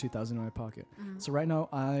plus 2,000 in my pocket. So right now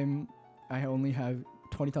I only have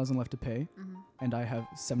 20,000 left to pay, and I have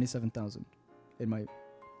 77,000 in my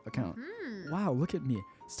account. Wow, look at me.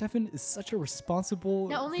 Stefan is such a responsible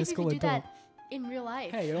Now only if you fiscal could do adult. that in real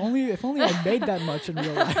life. Hey, if only I made that much in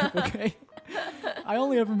real life, okay? I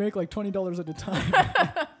only ever make like $20 at a time.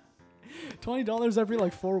 $20 every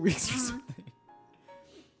like 4 weeks or something.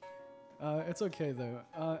 It's okay though.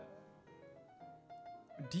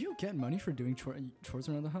 Do you get money for doing chores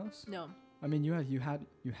around the house? No. I mean, you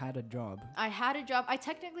had a job. I had a job. I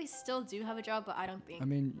technically still do have a job, but I don't think. I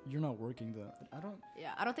mean, you're not working though. I don't.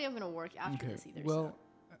 Yeah, I don't think I'm gonna work after this either. Well,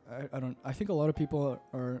 I don't. I think a lot of people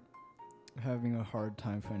are having a hard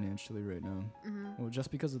time financially right now. Mm-hmm. Well,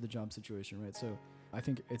 just because of the job situation, right? So I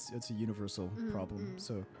think it's a universal problem.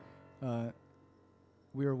 So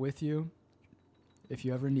we are with you. If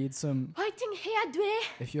you ever need some, 화이팅 해야 돼.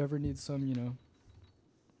 if you ever need some,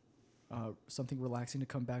 something relaxing to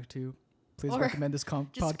come back to, please Or recommend this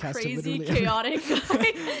Just podcast to crazy, literally chaotic.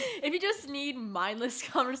 Like, if you just need mindless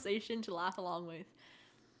conversation to laugh along with.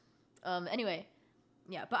 Anyway,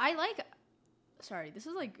 yeah, but I like. Sorry, this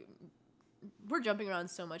is like. We're jumping around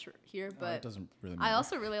so much here, but it doesn't really matter. I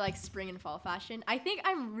also really like spring and fall fashion. I think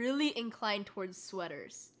I'm really inclined towards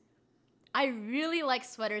sweaters. I really like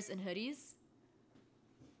sweaters and hoodies.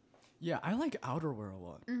 Yeah, I like outerwear a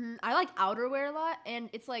lot. I like outerwear a lot, and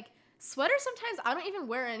it's like sweaters. Sometimes I don't even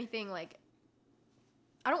wear anything like.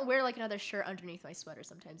 I don't wear like another shirt underneath my sweater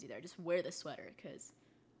sometimes either. I just wear the sweater because.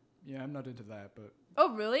 Yeah, I'm not into that, but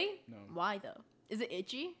Oh really? No. Why though? Is it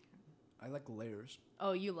itchy? I like layers.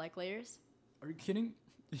 Oh, you like layers? Are you kidding?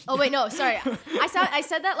 Oh wait, no, sorry. I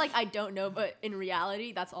said that like I don't know, but in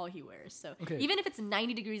reality, that's all he wears. So Okay. even if it's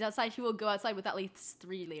 90 degrees outside, he will go outside with at least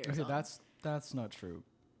 3 layers. Okay, on. that's not true,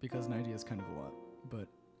 because 90 is kind of a lot, but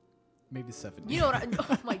maybe 70. You know what?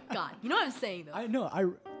 Oh my god, you know what I'm saying though. I know.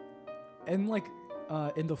 And like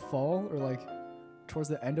in the fall or like towards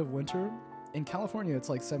the end of winter in California, it's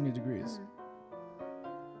like 70 degrees.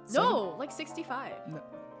 No, like 65.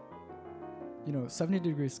 70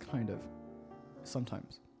 degrees kind of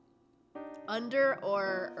sometimes. Under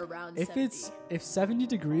or around If 70. if 70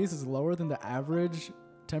 degrees is lower than the average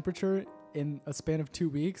temperature in a span of 2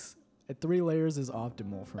 weeks, 3 layers is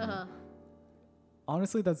optimal for me.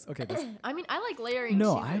 Honestly, that's okay. That's, I mean, I like layering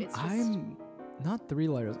no, too. I'm It's just, I'm not 3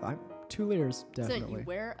 layers. I'm 2 layers so definitely. you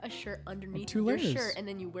wear a shirt underneath 2 your layers. shirt, and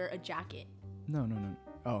then you wear a jacket. No.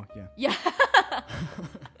 Oh yeah. Yeah.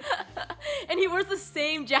 And he wears the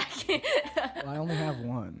same jacket. Well, I only have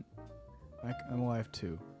one. I have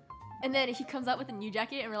 2. And then he comes out with a new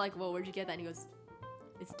jacket, and we're like, "Whoa, where'd you get that?" And he goes,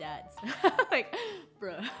 "It's Dad's." Like,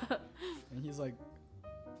 bruh. And he's like,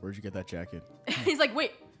 "Where'd you get that jacket?" He's like,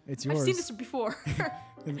 "Wait, It's I've yours. seen this before."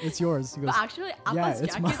 It's yours. He goes, But actually, "Yeah, Appa's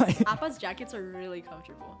it's jackets, mine." Appa's jackets are really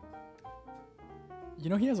comfortable. you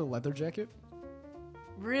know he has a leather jacket?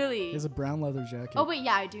 Really? He has a brown leather jacket. Oh wait,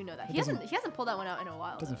 yeah, I do know that. It He hasn't pulled that one out in a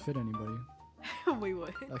while. It doesn't fit anybody. though. Wait,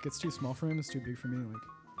 what? Like it's too small for him. It's too big for me. Like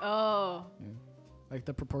Oh. yeah. Like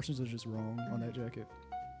the proportions are just wrong on that jacket.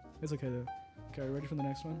 It's okay though. Okay, are you ready for the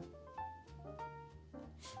next one?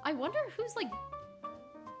 I wonder whose like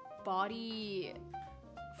body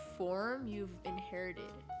form you've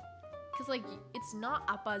inherited. Cause like it's not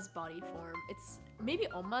Appa's body form. It's maybe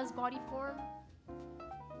Omma's body form.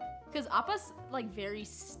 Cause Appa's like very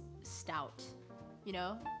stout, you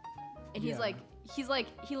know, and Yeah. he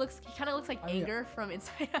kind of looks like I mean- anger from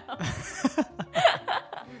Inside Out.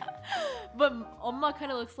 But Omma kind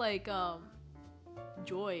of looks like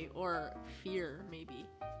joy or fear, maybe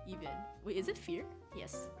even. Wait, is it fear?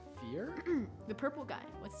 Yes. Fear? The purple guy.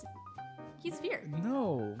 He's fear.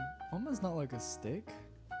 No. Mama's not like a stick.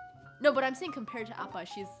 No, but I'm saying compared to Appa,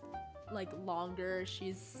 she's like longer.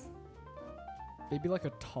 She's Maybe like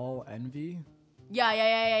a tall envy.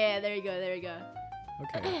 yeah. There you go.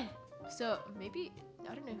 Okay. So maybe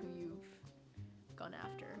I don't know who you've gone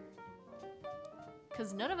after.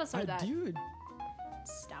 Cause none of us are that Dude,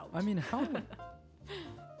 stout. I mean, how?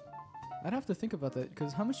 I'd have to think about that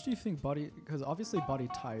because how much do you think body? Because obviously body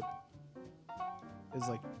type is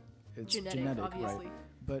like it's genetic, obviously. right?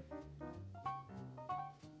 But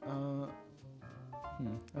I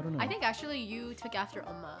don't know. I think actually you took after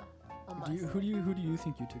Omma. Who do you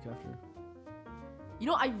think you took after? You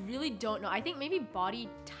know, I really don't know. I think maybe body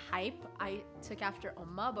type I took after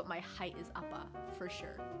Omma, but my height is Appa for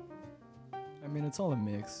sure. I mean, it's all a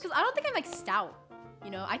mix. Because I don't think I'm like stout. You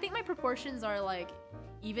know, I think my proportions are like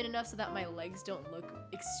even enough so that my legs don't look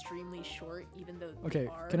extremely short, even though Okay, they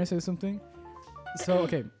are. can I say something? So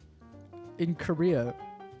okay, in Korea,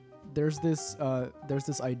 there's this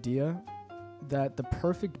idea that the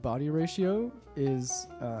perfect body ratio is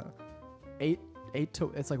 8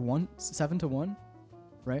 to it's like 7 to 1,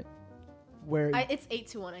 right? Where It's 8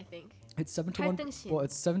 to 1, I think. it's 7 to 1. 갈등신. Well,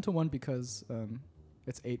 it's 7 to 1 because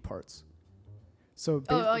it's 8 parts. So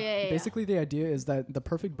Yeah. basically the idea is that the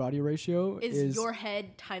perfect body ratio Is your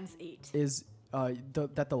head times 8. is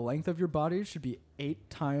that the length of your body should be 8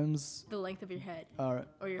 times, The length of your head or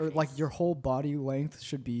your face. like your whole body length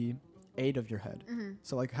should be 8 of your head.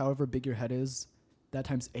 So like however big your head is, that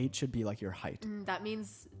times 8 should be like your height. That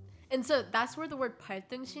means, and so that's where the word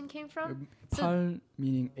팔등신 came from. So 팔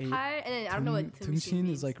meaning 8. 팔, and then I don't know what 등신 등신 means.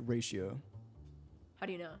 is like ratio. How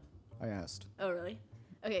do you know? I asked. Oh, really?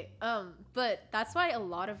 Okay. But that's why a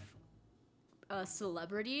lot of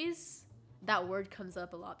celebrities, that word comes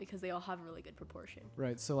up a lot because they all have really good proportion.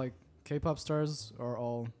 Right. So like K-pop stars are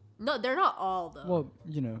all, No, they're not all though. well,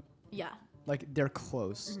 you know, yeah. like they're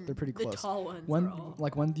close. They're pretty The close. tall ones When are all.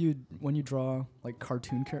 like when you draw like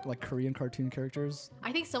like Korean cartoon characters,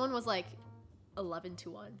 I think someone was like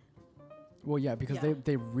 11:1. well, yeah, because Yeah.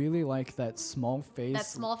 they really like that small face, That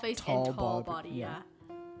small face tall and tall body. yeah.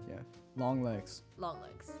 Yeah. yeah, long legs. Long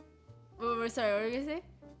legs. Sorry, what were you gonna say?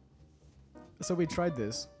 So we tried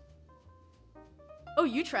this. Oh,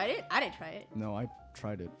 you tried it? I didn't try it. No, I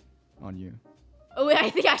tried it on you. Oh wait, I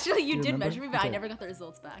think actually you you did remember? measure me, but I Okay. never got the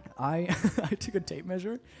results back. I I took a tape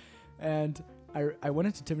measure, and I went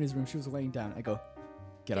into Tiffany's room. She was laying down. I go,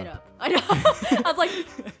 get up. I know. I was like,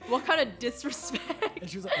 what kind of disrespect? And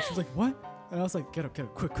she was like, what? And I was like, get up,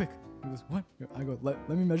 quick. He goes, what? I go, let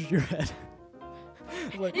me measure your head.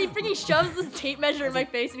 I'm like, And he freaking shoves this tape measure in my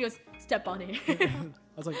face and he goes, step on it. I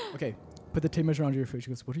was like, okay, put the tape measure onto your face. She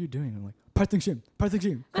goes, what are you doing? I'm like, 팔등신.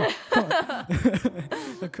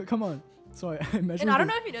 Come on. So I measured. And I don't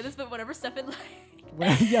know if you know this, but whenever Stefan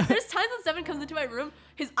Yeah. there's times when Stefan comes into my room,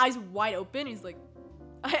 his eyes wide open. He's like,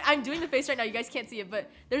 I'm doing the face right now. You guys can't see it, but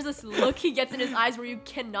there's this look he gets in his eyes where you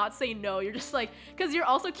cannot say no. You're just like, because you're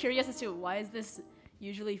also curious as to why is this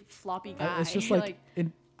usually floppy guy? It's just You're like,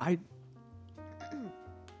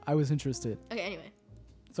 I was interested. okay, anyway,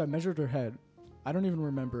 So I measured her head. I don't even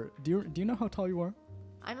remember. Do you know how tall you are?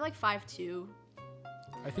 I'm like 5'2".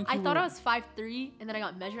 I think I you thought were- I was 5'3", and then I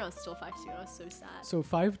got measured. I was still 5'2". I was so sad. So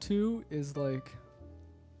 5'2" is like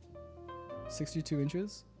 62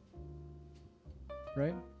 inches,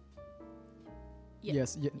 right? Yeah.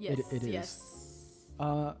 Yes, Yes, it is. yes.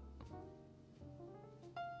 I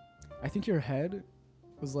think your head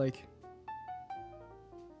was like,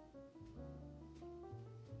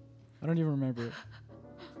 I don't even remember.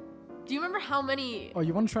 Do you remember how many? Oh,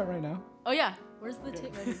 you want to try it right now? Oh yeah. Where's the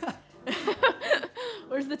tape measure?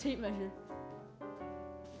 Where's the tape measure?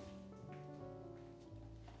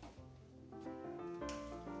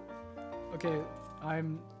 Okay,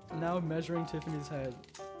 I'm now measuring Tiffany's head.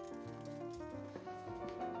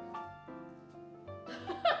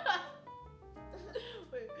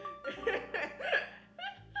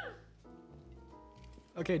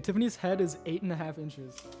 Okay, Tiffany's head is 8.5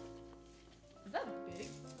 inches. Is that big?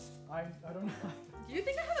 I don't know. Do you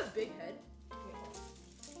think I have a big head?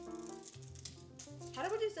 How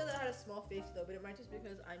would you say that I had a small face though? But it might just be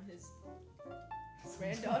because I'm his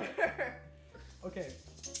granddaughter. Okay.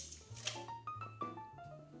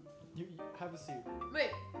 You have a seat. Wait,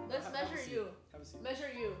 let's Have a measure seat. you. Have a seat. Measure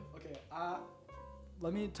you. Okay,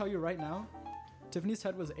 let me tell you right now, Tiffany's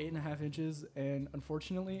head was 8.5 inches, and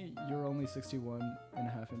unfortunately, you're only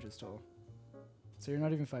 61.5 inches tall. So you're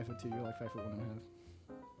not even 5'2", you're like 5'1.5".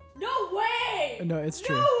 No way! No, it's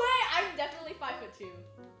true. No way! I'm definitely 5'2".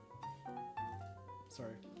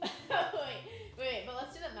 Sorry. wait, but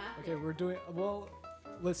let's do the math. Okay, here. we're doing, well,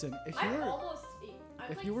 listen, if you I'm were, almost 8.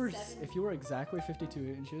 I'm if like you were, 7. if you were exactly 52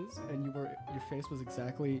 inches, and your face was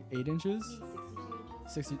exactly 8 inches, You mean 62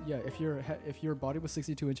 inches? 60, yeah, if your body was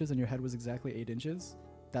 62 inches and your head was exactly 8 inches,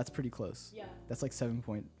 that's pretty close. Yeah. That's like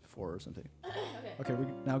 7.4 or something. Okay. Okay, we're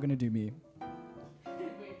now gonna do me.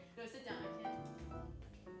 Wait, no, sit down. I can't.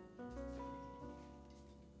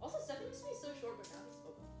 Also, Stefan used to be so short, but now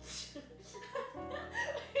he's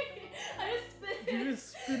I just spit. You just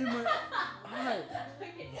spit in my eye.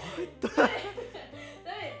 Okay. What the? Sit.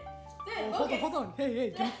 Oh, Focus. hold on.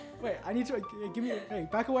 Hey, wait. I need to. Give me. Hey,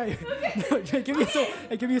 back away. No, give me a second.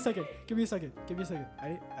 Hey, give me a second. Give me a second.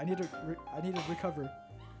 I need to recover.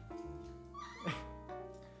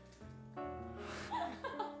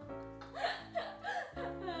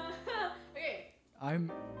 Okay.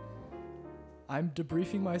 I'm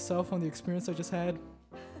debriefing myself on the experience I just had.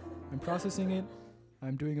 I'm processing it.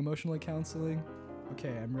 I'm doing emotional counseling.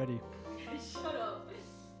 Okay, I'm ready. Shut up.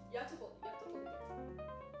 You have to hold.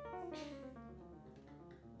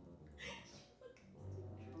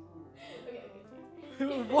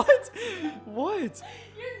 Okay. What? What?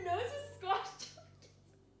 Your nose is squashed.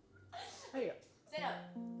 Hey, Stand up.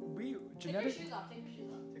 we Take your genetic. shoes off. Take your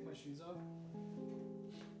shoes off. Take my shoes off.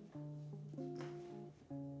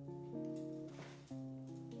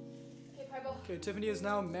 Okay, Purple. Okay, Tiffany is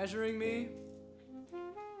now measuring me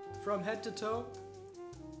From head to toe?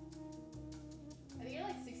 I think you're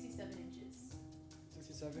like 67 inches.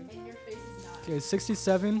 67. And your face is not. Okay,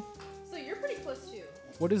 67. So you're pretty close too.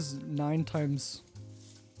 What is 9 times?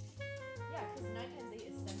 Yeah, because 9 times 8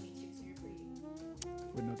 is 72, so you're pretty.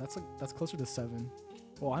 Wait, no, that's closer to 7.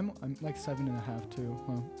 Well, I'm like 7.5 too,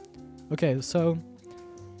 huh? Okay, so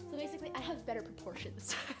So basically, I have better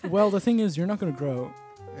proportions. well, the thing is, you're not gonna grow,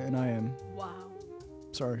 and I am. Wow.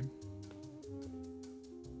 Sorry.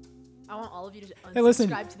 I want all of you to unsubscribe Hey, listen.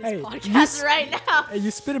 to this Hey, you podcast right now. Hey,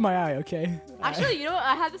 you spit in my eye, okay? Actually, you know what?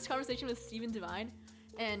 I had this conversation with Steven Devine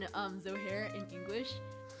and Zohair in English,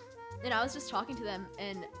 and I was just talking to them,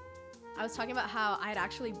 and I was talking about how I had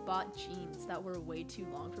actually bought jeans that were way too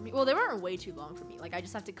long for me. Well, they weren't way too long for me. Like, I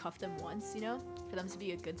just have to cuff them once, you know, for them to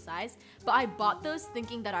be a good size. But I bought those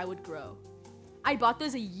thinking that I would grow. I bought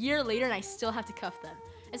those a year later, and I still have to cuff them.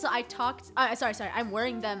 And so I talked. Sorry. I'm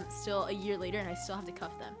wearing them still a year later, and I still have to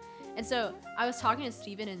cuff them. And so I was talking to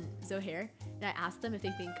Steven and Zohair, and I asked them if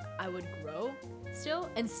they think I would grow still.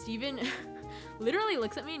 And Steven literally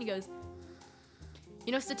looks at me and he goes,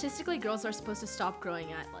 you know, statistically, girls are supposed to stop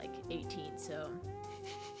growing at like 18, so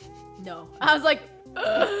no. I was like,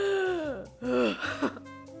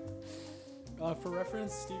 for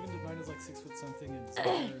reference, Steven Devine is like 6 foot something, and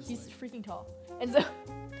Zohair is he's like, freaking tall. And so,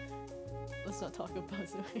 let's not talk about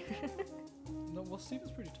Zohair. no, well,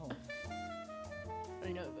 Steven's pretty tall.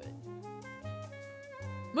 I know, but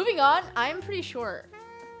moving on, I'm pretty short,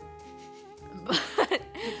 but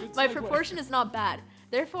Good my segue. proportion is not bad.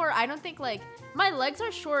 Therefore, I don't think like my legs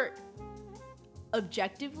are short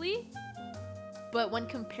objectively, but when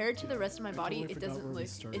compared to the rest of my I body, totally it forgot doesn't where we look.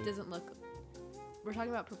 started. It doesn't look. We're talking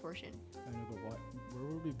about proportion. I know, but what? Where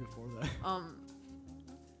were we before that?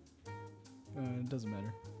 It doesn't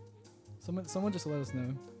matter. Someone just let us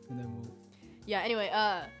know, and then we'll. Yeah. Anyway,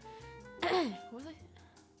 what was I?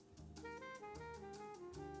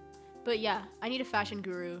 But yeah, I need a fashion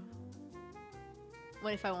guru.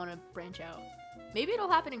 What if I want to branch out? Maybe it'll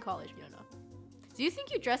happen in college. We don't know. Do you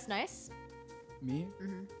think you dress nice? Me?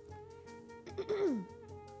 Mm-hmm.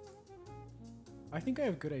 I think I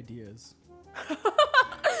have good ideas.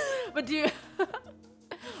 But do you?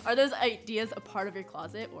 Are those ideas a part of your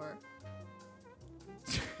closet or?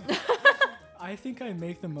 I think I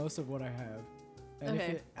make the most of what I have, and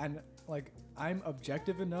Okay. like I'm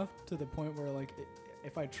objective enough to the point where like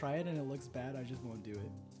if I try it and it looks bad, I just won't do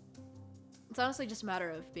it. It's honestly just a matter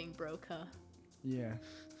of being broke, huh? Yeah.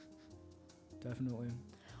 Definitely.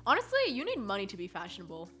 Honestly, you need money to be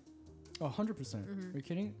fashionable. Oh, 100%. Are you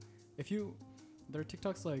kidding? There are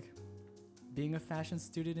TikToks like, being a fashion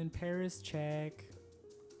student in Paris, check.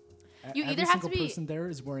 You Every either have to single be- person there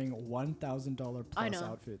is wearing $1,000 I plus know.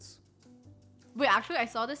 outfits. Wait, actually, I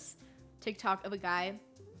saw this TikTok of a guy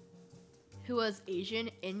who was Asian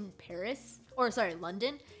in Paris, or sorry,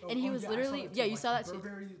 London, and he was literally, you saw that too.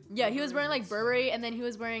 Yeah, he was wearing like Burberry, and then he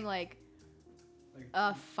was wearing like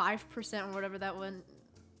 5% or whatever that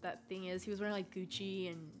thing is. He was wearing like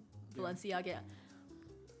Gucci and Balenciaga.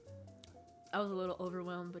 I was a little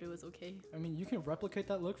overwhelmed, but it was okay. I mean, you can replicate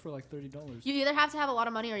that look for like $30. You either have to have a lot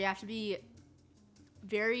of money or you have to be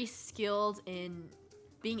very skilled in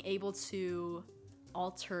being able to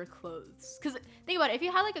alter clothes. Because think about it, if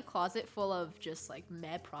you had like a closet full of just like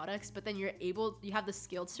meh products, but then you have the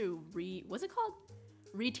skill to what's it called?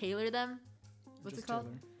 Retailer them? What's Just it called?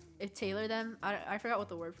 Tailor them? I forgot what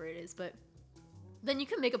the word for it is, but then you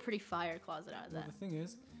can make a pretty fire closet out of Well, that. the thing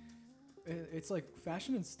is, it's like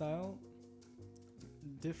fashion and style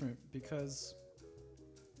different because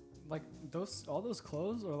like all those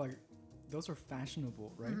clothes are like those are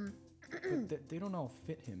fashionable, right? But they don't all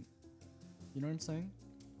fit him. You know what I'm saying?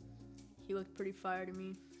 He looked pretty fire to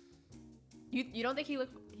me. You don't think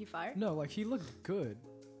he fired? No, like he looked good,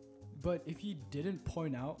 but if he didn't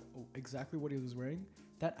point out exactly what he was wearing,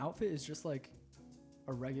 that outfit is just like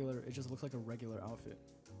it just looks like a regular outfit.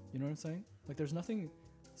 You know what I'm saying? Like there's nothing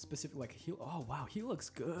specific like oh wow, he looks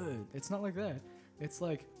good. It's not like that. It's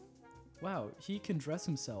like, wow, he can dress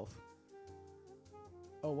himself.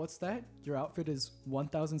 Oh, what's that? Your outfit is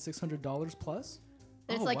 $1,600 plus?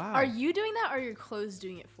 And it's Oh, like, wow. are you doing that or are your clothes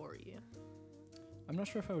doing it for you? I'm not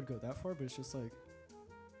sure if I would go that far, but it's just like,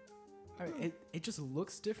 it just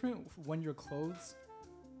looks different when your clothes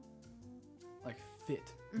like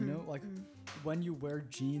fit, you know? Like when you wear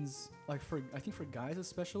jeans, like I think for guys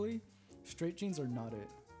especially, straight jeans are not it.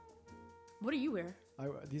 What do you wear?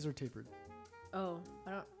 These are tapered. Oh,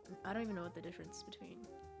 I don't even know what the difference between.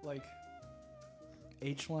 Like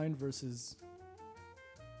H-line versus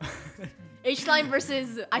H-line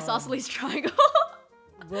versus isosceles triangle.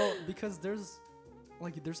 well, because there's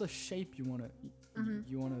like there's a shape you wanna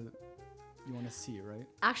you wanna see, right?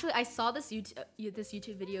 Actually, I saw this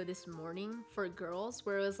YouTube video this morning for girls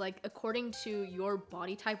where it was like, according to your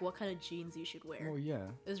body type, what kind of jeans you should wear. Oh yeah.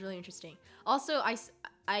 It was really interesting. Also,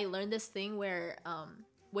 I learned this thing where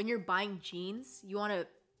when you're buying jeans, you want to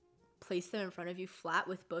place them in front of you flat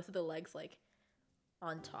with both of the legs like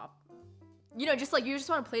on top. You know, just like you just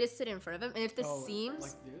want to place it in front of them, and if the seams,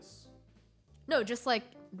 like this. no, just like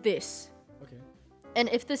this. Okay. And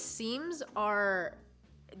if the seams are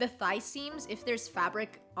the thigh seams, if there's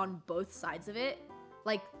fabric on both sides of it,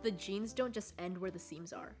 like the jeans don't just end where the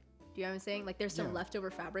seams are. Do you know what I'm saying? Like there's some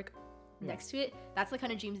leftover fabric next to it. That's the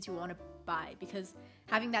kind of jeans you want to buy, because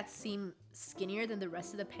having that seam skinnier than the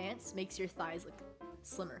rest of the pants makes your thighs look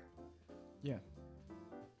slimmer. Yeah.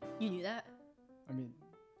 You knew that? I mean,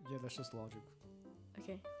 yeah, that's just logic.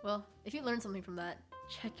 Okay. Well, if you learned something from that,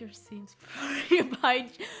 check your seams before you buy.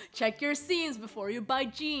 Check your seams before you buy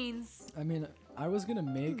jeans. I mean, I was gonna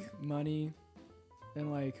make money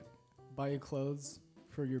and like buy you clothes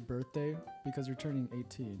for your birthday because you're turning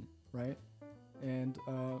 18, right? And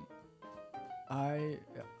I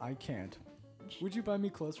can't. Would you buy me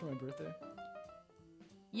clothes for my birthday?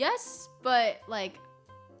 Yes, but like,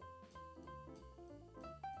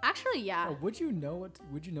 actually, yeah. Oh, would you know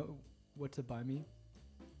what to buy me?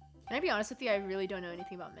 Can I be honest with you? I really don't know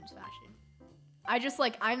anything about men's fashion. I just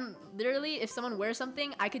like, I'm literally, if someone wears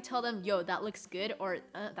something, I could tell them, yo, that looks good, or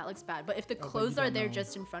that looks bad. But if the clothes are there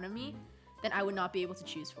just in front of me, then I would not be able to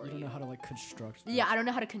choose for you. You don't know how to like construct. Yeah, I don't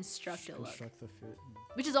know how to construct a look. Construct the fit.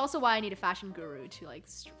 Which is also why I need a fashion guru to like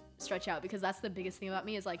stretch out, because that's the biggest thing about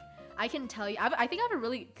me is like, I can tell you, I think I have a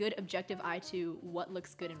really good objective eye to what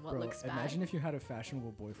looks good and what looks bad. Imagine if you had a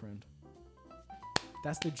fashionable boyfriend.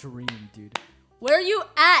 That's the dream, dude. Where are you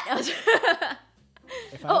at?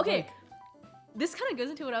 If Oh, okay. This kind of goes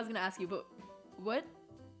into what I was going to ask you, but what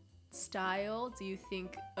style do you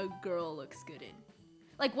think a girl looks good in?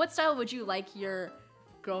 Like, what style would you like your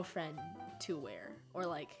girlfriend to wear? Or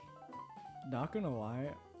like... Not gonna lie,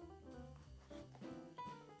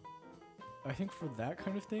 I think for that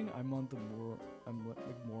kind of thing, I'm like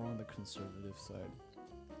more on the conservative side.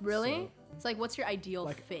 Really? So, it's like, what's your ideal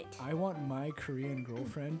like, fit? I want my Korean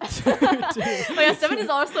girlfriend Oh yeah, Stefan is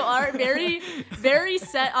also very, very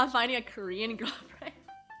set on finding a Korean girlfriend.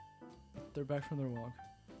 They're back from their walk.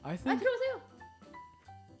 I I think. thought it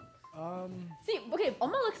was you. See, okay,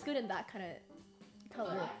 Oma looks good in that kind of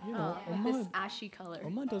color. Yeah, you know, this Oma- ashy color.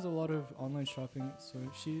 Oma does a lot of online shopping, so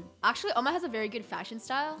she. Actually, Oma has a very good fashion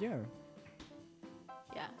style. Yeah.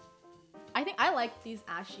 Yeah. I think I like these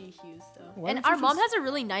ashy hues though. Why And don't you our mom just- has a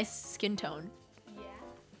really nice skin tone. Yeah.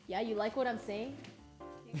 Yeah, you like what I'm saying?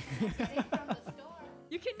 You can get it from the store.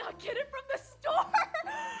 You cannot get it from the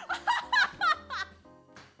store.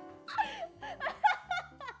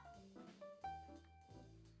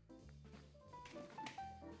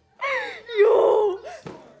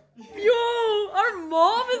 Yo, our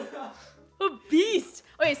mom is a beast.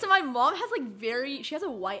 Okay, so my mom has like she has a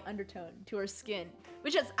white undertone to her skin,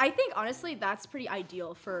 which is, I think honestly that's pretty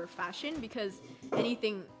ideal for fashion, because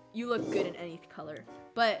you look good in any color.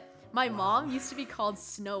 But my mom used to be called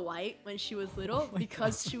Snow White when she was little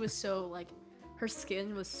because she was so like, her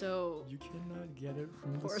skin was so You cannot get it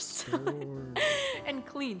from the Course. store. and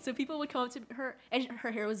clean. So people would come up to her, and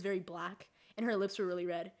her hair was very black, and her lips were really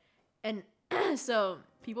red, and so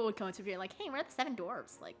people would come up to her like, "Hey, we're at the Seven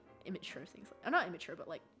Dwarfs," like immature things. Not immature, but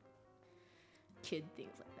like kid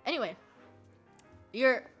things like that. Anyway,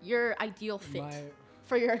 your ideal fit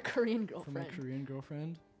for your Korean For girlfriend. my Korean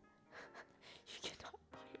girlfriend. You cannot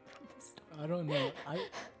buy it from the store. I don't know.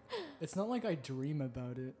 It's not like I dream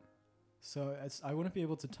about it, so I wouldn't be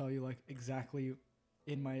able to tell you like exactly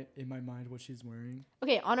in my mind what she's wearing.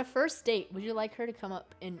 Okay, on a first date, would you like her to come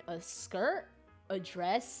up in a skirt, a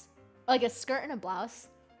dress, like a skirt and a blouse,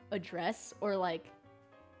 a dress, or like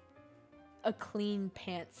a clean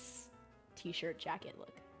pants, t-shirt, jacket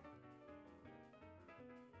look?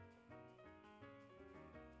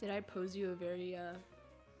 Did I pose you a very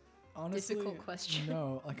Honestly, difficult question?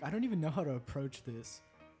 No, like I don't even know how to approach this,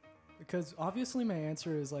 because obviously my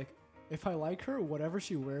answer is like, if I like her, whatever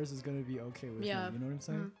she wears is gonna be okay with me. You know what I'm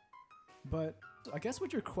saying? But I guess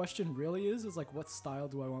what your question really is like, what style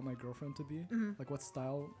do I want my girlfriend to be? Like, what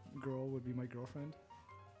style girl would be my girlfriend?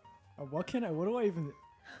 What do I even?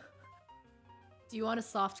 Do you want a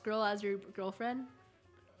soft girl as your girlfriend?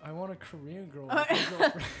 I want a Korean girl as my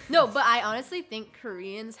girlfriend. No, but I honestly think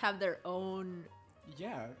Koreans have their own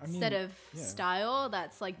Yeah, I mean, set of yeah. style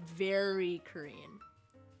that's like very Korean.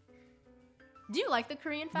 Do you like the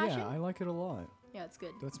Korean fashion? Yeah, I like it a lot. Yeah, it's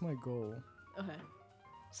good. That's my goal. Okay.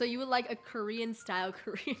 So you would like a Korean style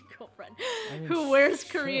Korean girlfriend I mean, who wears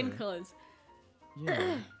Korean sure. clothes.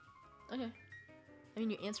 Yeah. Okay. I mean,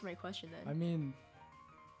 you answered my question then. I mean,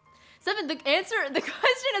 Seven, the question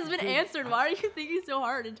has been Dude, answered. Why are you thinking so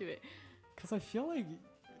hard into it? because I feel like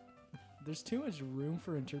there's too much room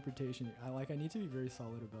for interpretation. I need to be very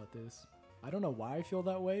solid about this. I don't know why I feel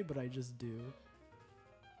that way, but I just do.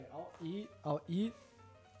 Okay, I'll eat.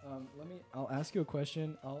 I'll ask you a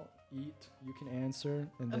question. I'll eat. You can answer,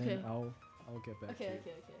 and then Okay. I'll get back to Okay, you.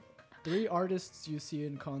 okay, okay. 3 artists you see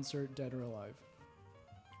in concert, dead or alive.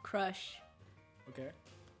 Crush. Okay.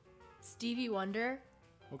 Stevie Wonder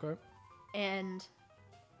Okay. and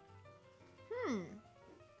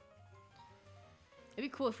it'd be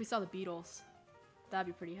cool if we saw the Beatles. That'd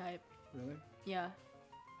be pretty hype. Really? Yeah.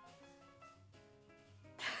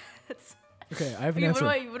 That's Okay, I have an okay,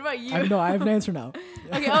 answer. what about you? I have an answer now.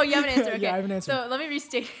 Okay, oh, you have an answer. Okay. Yeah, I have an answer. So let me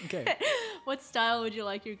restate. Okay. What style would you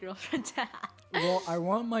like your girlfriend to have? Well, I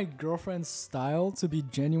want my girlfriend's style to be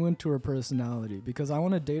genuine to her personality because I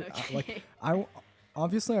want to date. Okay.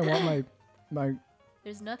 Obviously I want my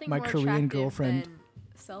There's nothing my more Korean attractive girlfriend- than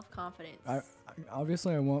self-confidence.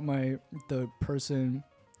 obviously I want the person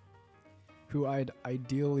who I'd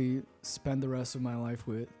ideally spend the rest of my life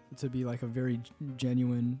with to be like a very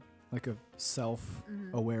genuine, like a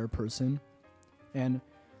self-aware person. And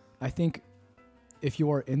I think if you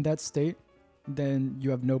are in that state, then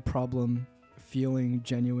you have no problem feeling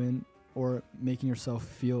genuine or making yourself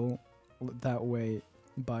feel that way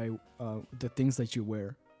by the things that you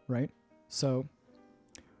wear, right? So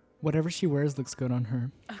whatever she wears looks good on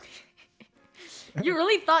her. Okay. You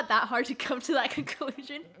really thought that hard to come to that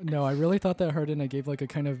conclusion? No, I really thought that hard, and I gave like a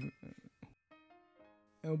kind of.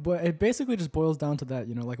 But it basically just boils down to that,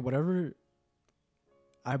 like whatever.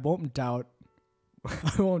 I won't doubt.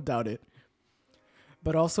 I won't doubt it.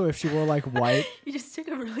 But also, if she wore like white. You just took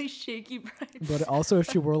a really shaky breath. But also, if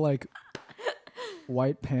she wore like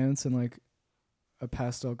white pants and like a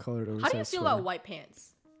pastel colored oversized How do you feel sweater. about white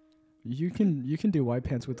pants? You can do white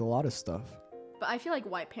pants with a lot of stuff. But I feel like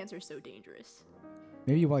white pants are so dangerous.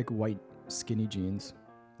 Maybe like white skinny jeans,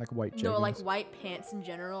 like white jeggings. No, like white pants in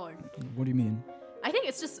general. Or What do you mean? I think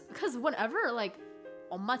it's just because whenever like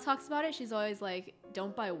Oma talks about it, she's always like,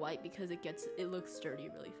 "Don't buy white because it looks dirty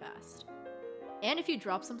really fast." And if you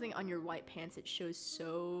drop something on your white pants, it shows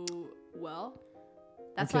so well.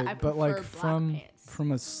 That's why I prefer but like black pants.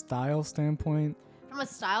 from a style standpoint, From a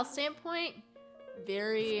style standpoint,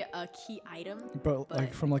 very key item. but like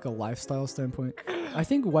But- from like a lifestyle standpoint, I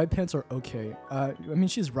think white pants are okay. I mean,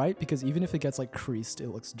 she's right because even if it gets like creased, it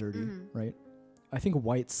looks dirty, Mhm. right? I think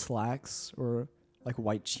white slacks or like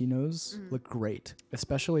white chinos look great,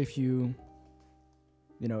 especially if you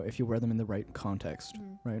wear them in the right context,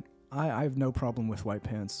 right? I have no problem with white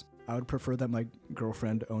pants. I would prefer that my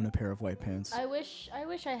girlfriend own a pair of white pants. I wish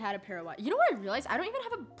I had a pair of white. You know what I realized? I don't even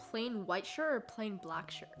have a plain white shirt or a plain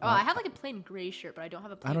black shirt. Oh, I have like a plain gray shirt, but I don't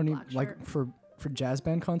have a plain I don't need black shirt. like for jazz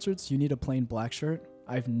band concerts, you need a plain black shirt.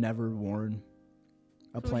 I've never worn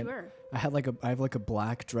a Who would plain. you wear? I have like a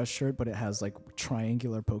black dress shirt, but it has like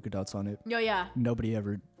triangular polka dots on it. Oh yeah.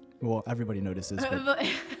 Everybody notices, but But-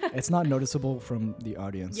 it's not noticeable from the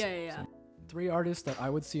audience. yeah. 3 artists that I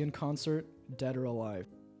would see in concert, dead or alive.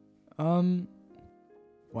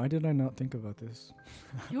 Why did I not think about this?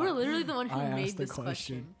 You were literally the one who I made asked the this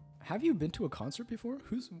question. Have you been to a concert before?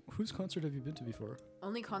 Whose concert have you been to before?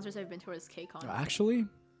 Only concerts I've been to is KCON. Actually,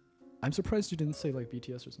 I'm surprised you didn't say like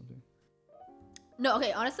BTS or something. No,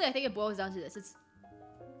 okay, honestly, I think it boils down to this. It's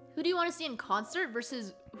who do you want to see in concert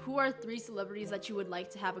versus who are 3 celebrities that you would like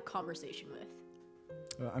to have a conversation with?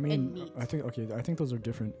 I mean, meet. I think those are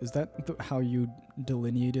different. Is that how you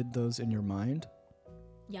delineated those in your mind?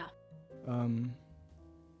 Yeah. Well,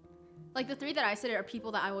 Like the 3 that I said are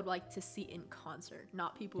people that I would like to see in concert,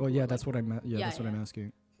 not people who yeah, are, that's like, what I'm. Yeah, That's what I'm yeah.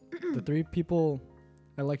 asking. The 3 people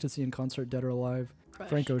I like to see in concert, dead or alive. Crush.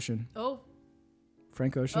 Frank Ocean. Oh.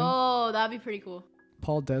 Frank Ocean. Oh, that'd be pretty cool.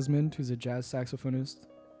 Paul Desmond, who's a jazz saxophonist.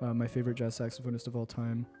 My favorite jazz saxophonist of all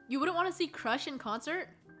time. You wouldn't want to see Crush in concert?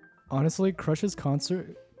 Honestly, Crush's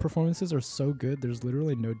concert performances are so good. There's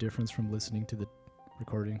literally no difference from listening to the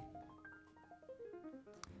recording.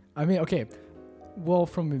 I mean, okay. Well,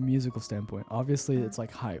 from a musical standpoint, obviously it's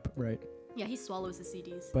like hype, right? Yeah, he swallows the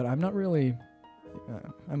CDs. But I'm not really.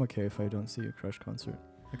 I'm okay if I don't see a Crush concert.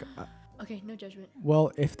 Like, Okay, no judgment.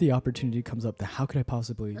 well, if the opportunity comes up, then how could I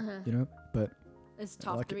possibly, But It's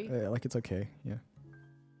top like, 3. like it's okay,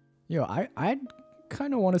 yeah. I'd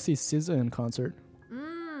kind of want to see SZA in concert.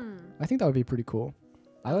 I think that would be pretty cool.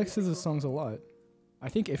 I like SZA's songs a lot. I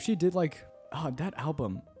think if she did like that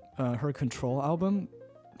album, her Control album,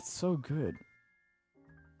 it's so good.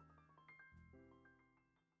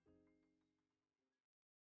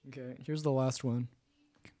 Okay, here's the last one.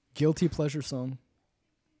 Guilty pleasure song.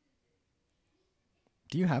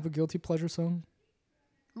 Do you have a guilty pleasure song?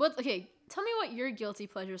 What? Okay, tell me what your guilty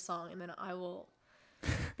pleasure song, and then I will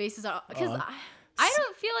base this out. Because I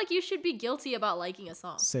don't feel like you should be guilty about liking a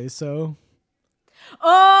song. Say So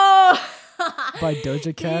Oh! by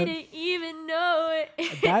Doja Cat. Didn't even know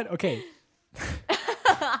it. Okay.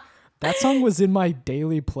 That song was in my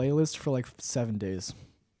daily playlist for like 7 days.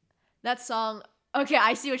 That song. Okay,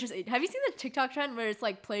 I see what you're saying. Have you seen the TikTok trend where it's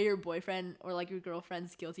like play your boyfriend or like your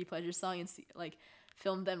girlfriend's guilty pleasure song and see, like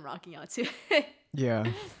film them rocking out to it? Yeah.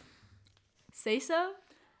 Say So?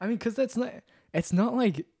 I mean, because it's not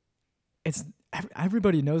like,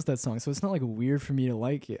 everybody knows that song, so it's not like weird for me to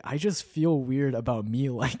like it. I just feel weird about me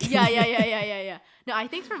liking Yeah. it. No, I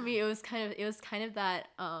think for me it was kind of that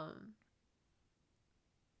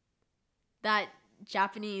that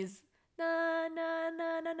Japanese na na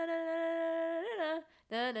na na na na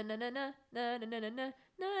na na na na na na na na na na na.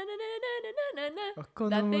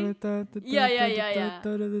 That thing? Yeah.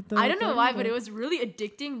 I don't know why, but it was really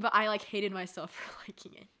addicting, but I like hated myself for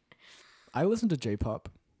liking it. I listen to J-pop.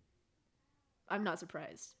 I'm not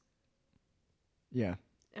surprised. Yeah.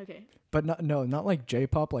 Okay. But not like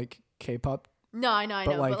J-pop, like K-pop. No, I know,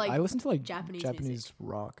 But but like I listen to like Japanese Japanese music.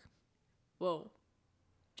 rock. Whoa.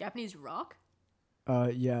 Japanese rock?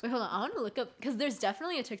 Yeah. Wait, hold on. I want to look up because there's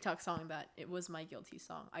definitely a TikTok song that it was my guilty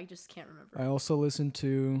song. I just can't remember. I also listened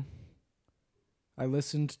to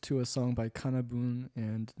a song by Kanabun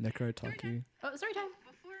and Nekai Taki. Oh, story time.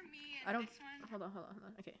 Before me and I don't. next one. Hold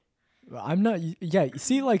on. Okay. I'm not. Yeah.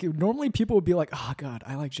 See, like normally people would be like, "Oh God,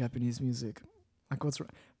 I like Japanese music." Like, what's wrong?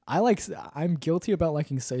 I'm guilty about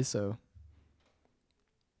liking Say So.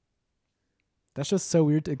 That's just so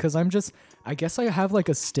weird because I guess I have like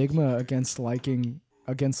a stigma against like being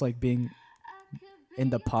in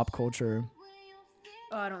the pop culture.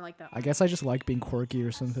 Oh, I don't like that. I guess I just like being quirky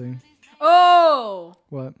or something. Oh.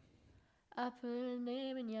 What? I put a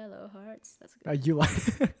name in yellow hearts. That's good. You like?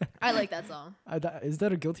 I like that song, Is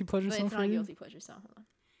that a guilty pleasure but song it's for not a you? guilty pleasure song. Hold on.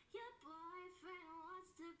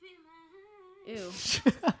 Ew.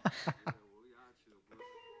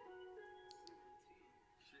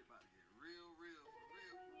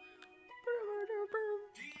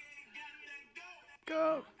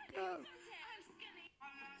 Go.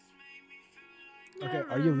 Okay,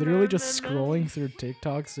 are you literally just scrolling through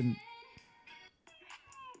TikToks and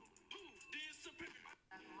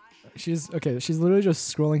she's literally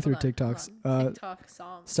just scrolling through Hold on, TikToks. hold on. TikTok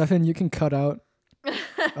song. Stefan, you can cut out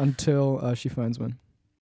until she finds one.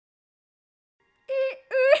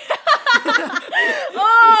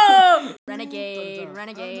 Oh! Renegade.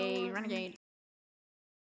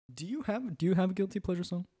 Do you have a guilty pleasure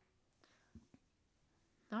song?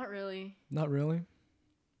 Not really. Not really.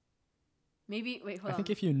 Maybe wait, hold I on. think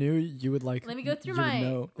if you knew, you would like. Let me go through you would my.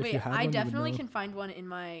 know. If Wait, you had I one, you would definitely know. can find one in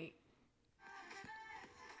my.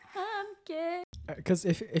 I'm gay. Because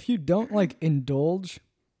if you don't like indulge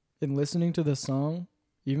in listening to the song,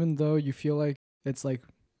 even though you feel like it's like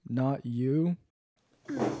not you.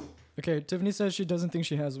 Okay, Tiffany says she doesn't think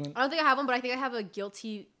she has one. I don't think I have one, but I think I have a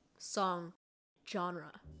guilty song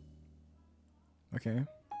genre. Okay.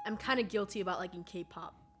 I'm kind of guilty about liking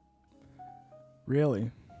K-pop.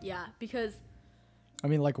 Really? Yeah, because I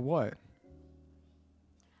mean, like what?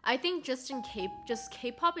 I think just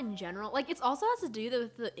K-pop in general, like it also has to do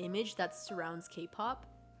with the image that surrounds K-pop.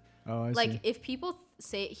 Oh, I Like see. if people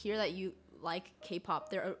hear that you like K-pop,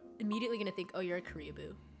 they're immediately gonna think, oh, you're a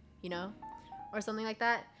Koreaboo, you know, or something like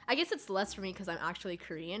that. I guess it's less for me because I'm actually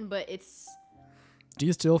Korean, but it's Do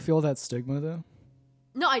you still feel that stigma though?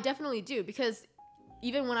 no, I definitely do because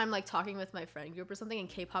even when I'm like talking with my friend group or something and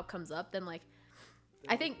K-pop comes up, then like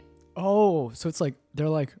I think Oh, so it's like they're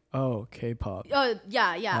like, oh, K-pop. oh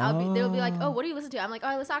yeah they'll be like, oh, what do you listen to? I'm like, oh,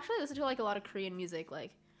 I listen to like a lot of Korean music.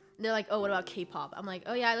 Like and they're like, oh, what about K-pop? I'm like,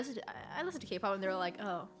 oh yeah, I listen to K-pop, and they're like,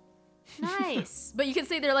 oh, nice. But you can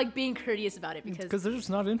say they're like being courteous about it because They're just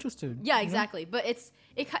not interested. yeah, you know? exactly. But it's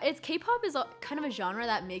K-pop is kind of a genre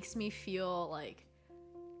that makes me feel like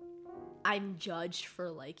I'm judged for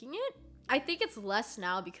liking it. I think it's less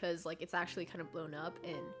now because like it's actually kind of blown up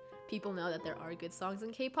and people know that there are good songs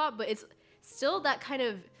in K-pop, but it's still that kind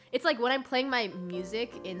of it's like when I'm playing my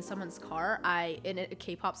music in someone's car, and a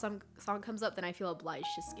K-pop song comes up, then I feel obliged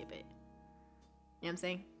to skip it. You know what I'm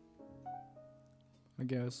saying? I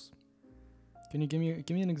guess. Can you give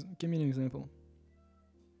me an example?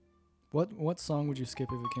 What song would you skip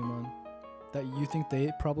if it came on that you think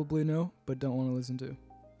they probably know but don't want to listen to?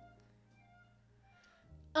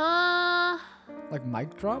 Like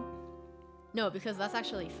Mic Drop? No, because that's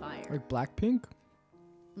actually fire. Like Blackpink?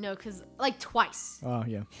 No, cause like Twice. Oh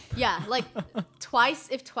yeah. Yeah, like Twice.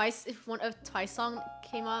 If one of Twice song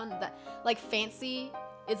came on, that like Fancy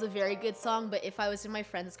is a very good song. But if I was in my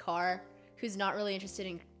friend's car, who's not really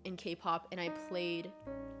interested in K-pop, and I played,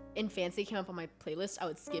 and Fancy came up on my playlist, I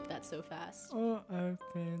would skip that so fast. Oh, I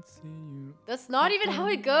fancy you. That's not even how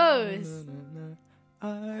it goes. Na, na, na.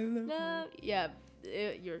 I love No, yeah,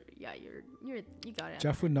 you got it.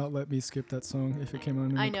 Jeff would not let me skip that song if it came on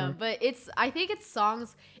in the I know, car. but I think it's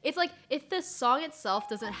songs. It's like if the song itself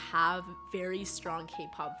doesn't have very strong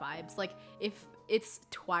K-pop vibes, like if it's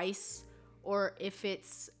Twice or if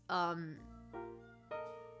it's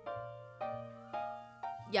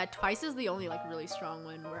yeah, Twice is the only like really strong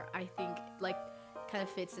one where I think like kind of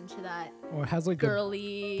fits into that Oh, it has like the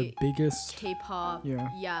girly biggest. K-pop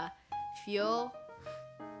Yeah. feel.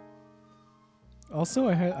 Also,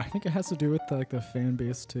 I think it has to do with like the fan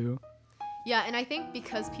base too. Yeah, and I think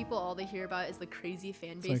because people all they hear about is the crazy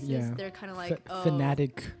fan It's like, bases, yeah, they're kind of like, oh,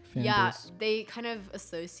 fanatic fan yeah, base. they kind of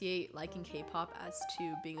associate liking K-pop as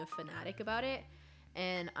to being a fanatic about it,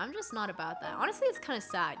 and I'm just not about that. Honestly, it's kind of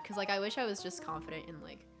sad because like I wish I was just confident in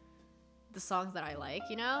like the songs that I like,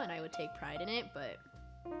 you know, and I would take pride in it. But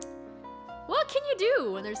what can you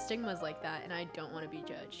do when there's stigmas like that? And I don't want to be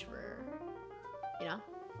judged for, you know.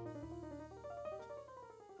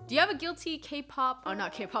 Do you have a guilty K-pop? Oh,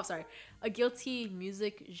 not K-pop. Sorry, a guilty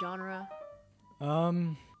music genre.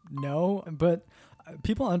 No, but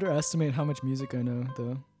people underestimate how much music I know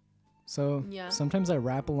though. So Yeah. sometimes I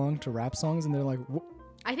rap along to rap songs and they're like,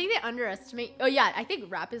 I think they underestimate. Oh yeah, I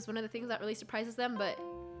think rap is one of the things that really surprises them. But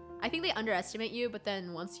I think they underestimate you. But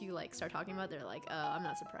then once you like start talking about it, they're like, I'm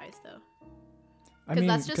not surprised though. I Because mean,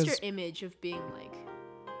 that's just your 'cause image of being like.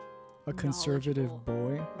 a conservative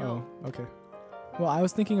knowledgeable. boy. No. Oh, okay. Well, I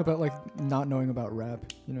was thinking about like not knowing about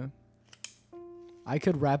rap, you know. I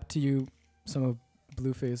could rap to you some of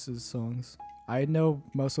Blueface's songs. I know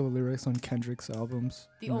most of the lyrics on Kendrick's albums.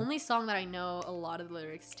 The you know. only song that I know a lot of the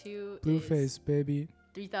lyrics to Blueface, is baby.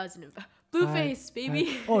 3000. Blueface,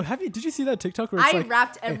 baby. Did you see that TikTok where it's I like,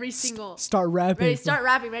 rapped hey, every single. start rapping. Ready? Start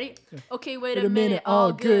rapping. Ready? Okay, wait Wait a minute.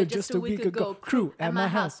 All good. Just a week ago, crew at my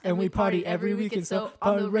house, and we party every weekend. So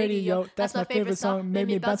on the radio, that's my favorite song. Made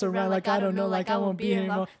me bounce around like I don't know, like I won't be here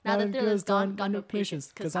long. Now the thrill is gone, got no patience,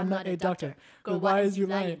 cause I'm not a doctor. Go, why is you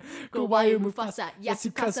lying? Go, why you Mufasa?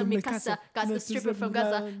 Yasukasa Mikasa, got the stripper from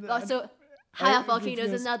Gaza. Also, high off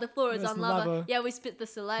volcanoes and now the floor is on lava. Yeah, we spit the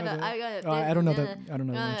saliva. Okay. I got it. I don't know that. I don't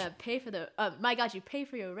know that much. Pay for the. My God, you pay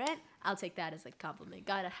for your rent. I'll take that as a compliment.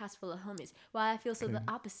 Got a house full of homies. Why I feel so the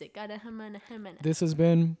opposite. Got a humana. This has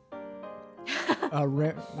been a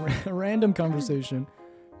random conversation,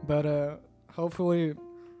 but hopefully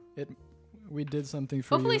we did something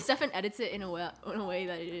for Hopefully, you. Stefan edits it in a way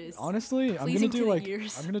that it is. Honestly, pleasing to the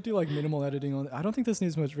ears. I'm gonna do like minimal editing on. I don't think this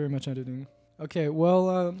needs very much editing. Okay,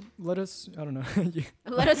 well, let us. I don't know.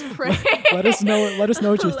 Let us pray. Let us know. Let us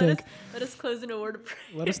know what you think. Let us close in a word of prayer.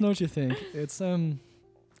 Let us know what you think. It's So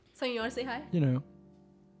you want to say hi? you know.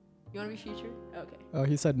 You want to be featured? Okay. Oh,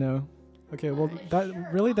 he said no. Okay, well,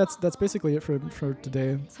 that's basically it for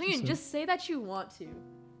today. So you just say that you want to.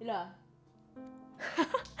 Yeah.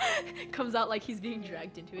 Comes out like he's being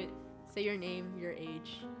dragged into it. Say your name, your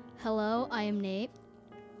age. Hello, I am Nate.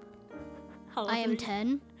 How I old are am you?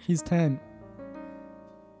 10 He's 10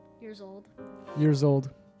 years old. years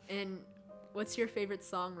old. And what's your favorite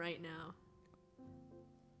song right now?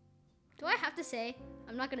 Do I have to say?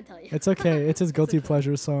 I'm not going to tell you. It's okay. It's his guilty okay.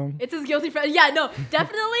 pleasure song. It's his guilty pleasure. Yeah, no,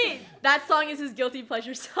 definitely that song is his guilty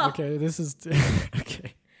pleasure song. Okay, this is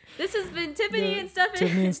okay. This has been Tiffany Yeah, and Stefan.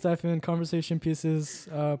 Tiffany and Stefan, Conversation Pieces.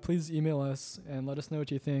 Please email us and let us know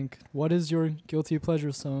what you think. What is your guilty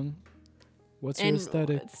pleasure song? What's your And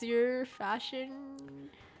aesthetic? what's your fashion?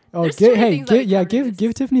 Oh, there's too many things that we covered in this.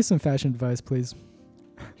 give Tiffany some fashion advice, please.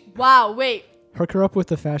 Wow, wait. Hook her up with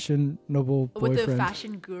the fashionable boyfriend. With the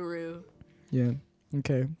fashion guru. Yeah.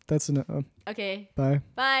 Okay. That's enough. Okay. Bye.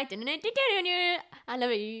 Bye. I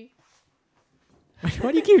love you.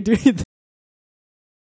 Why do you keep doing that?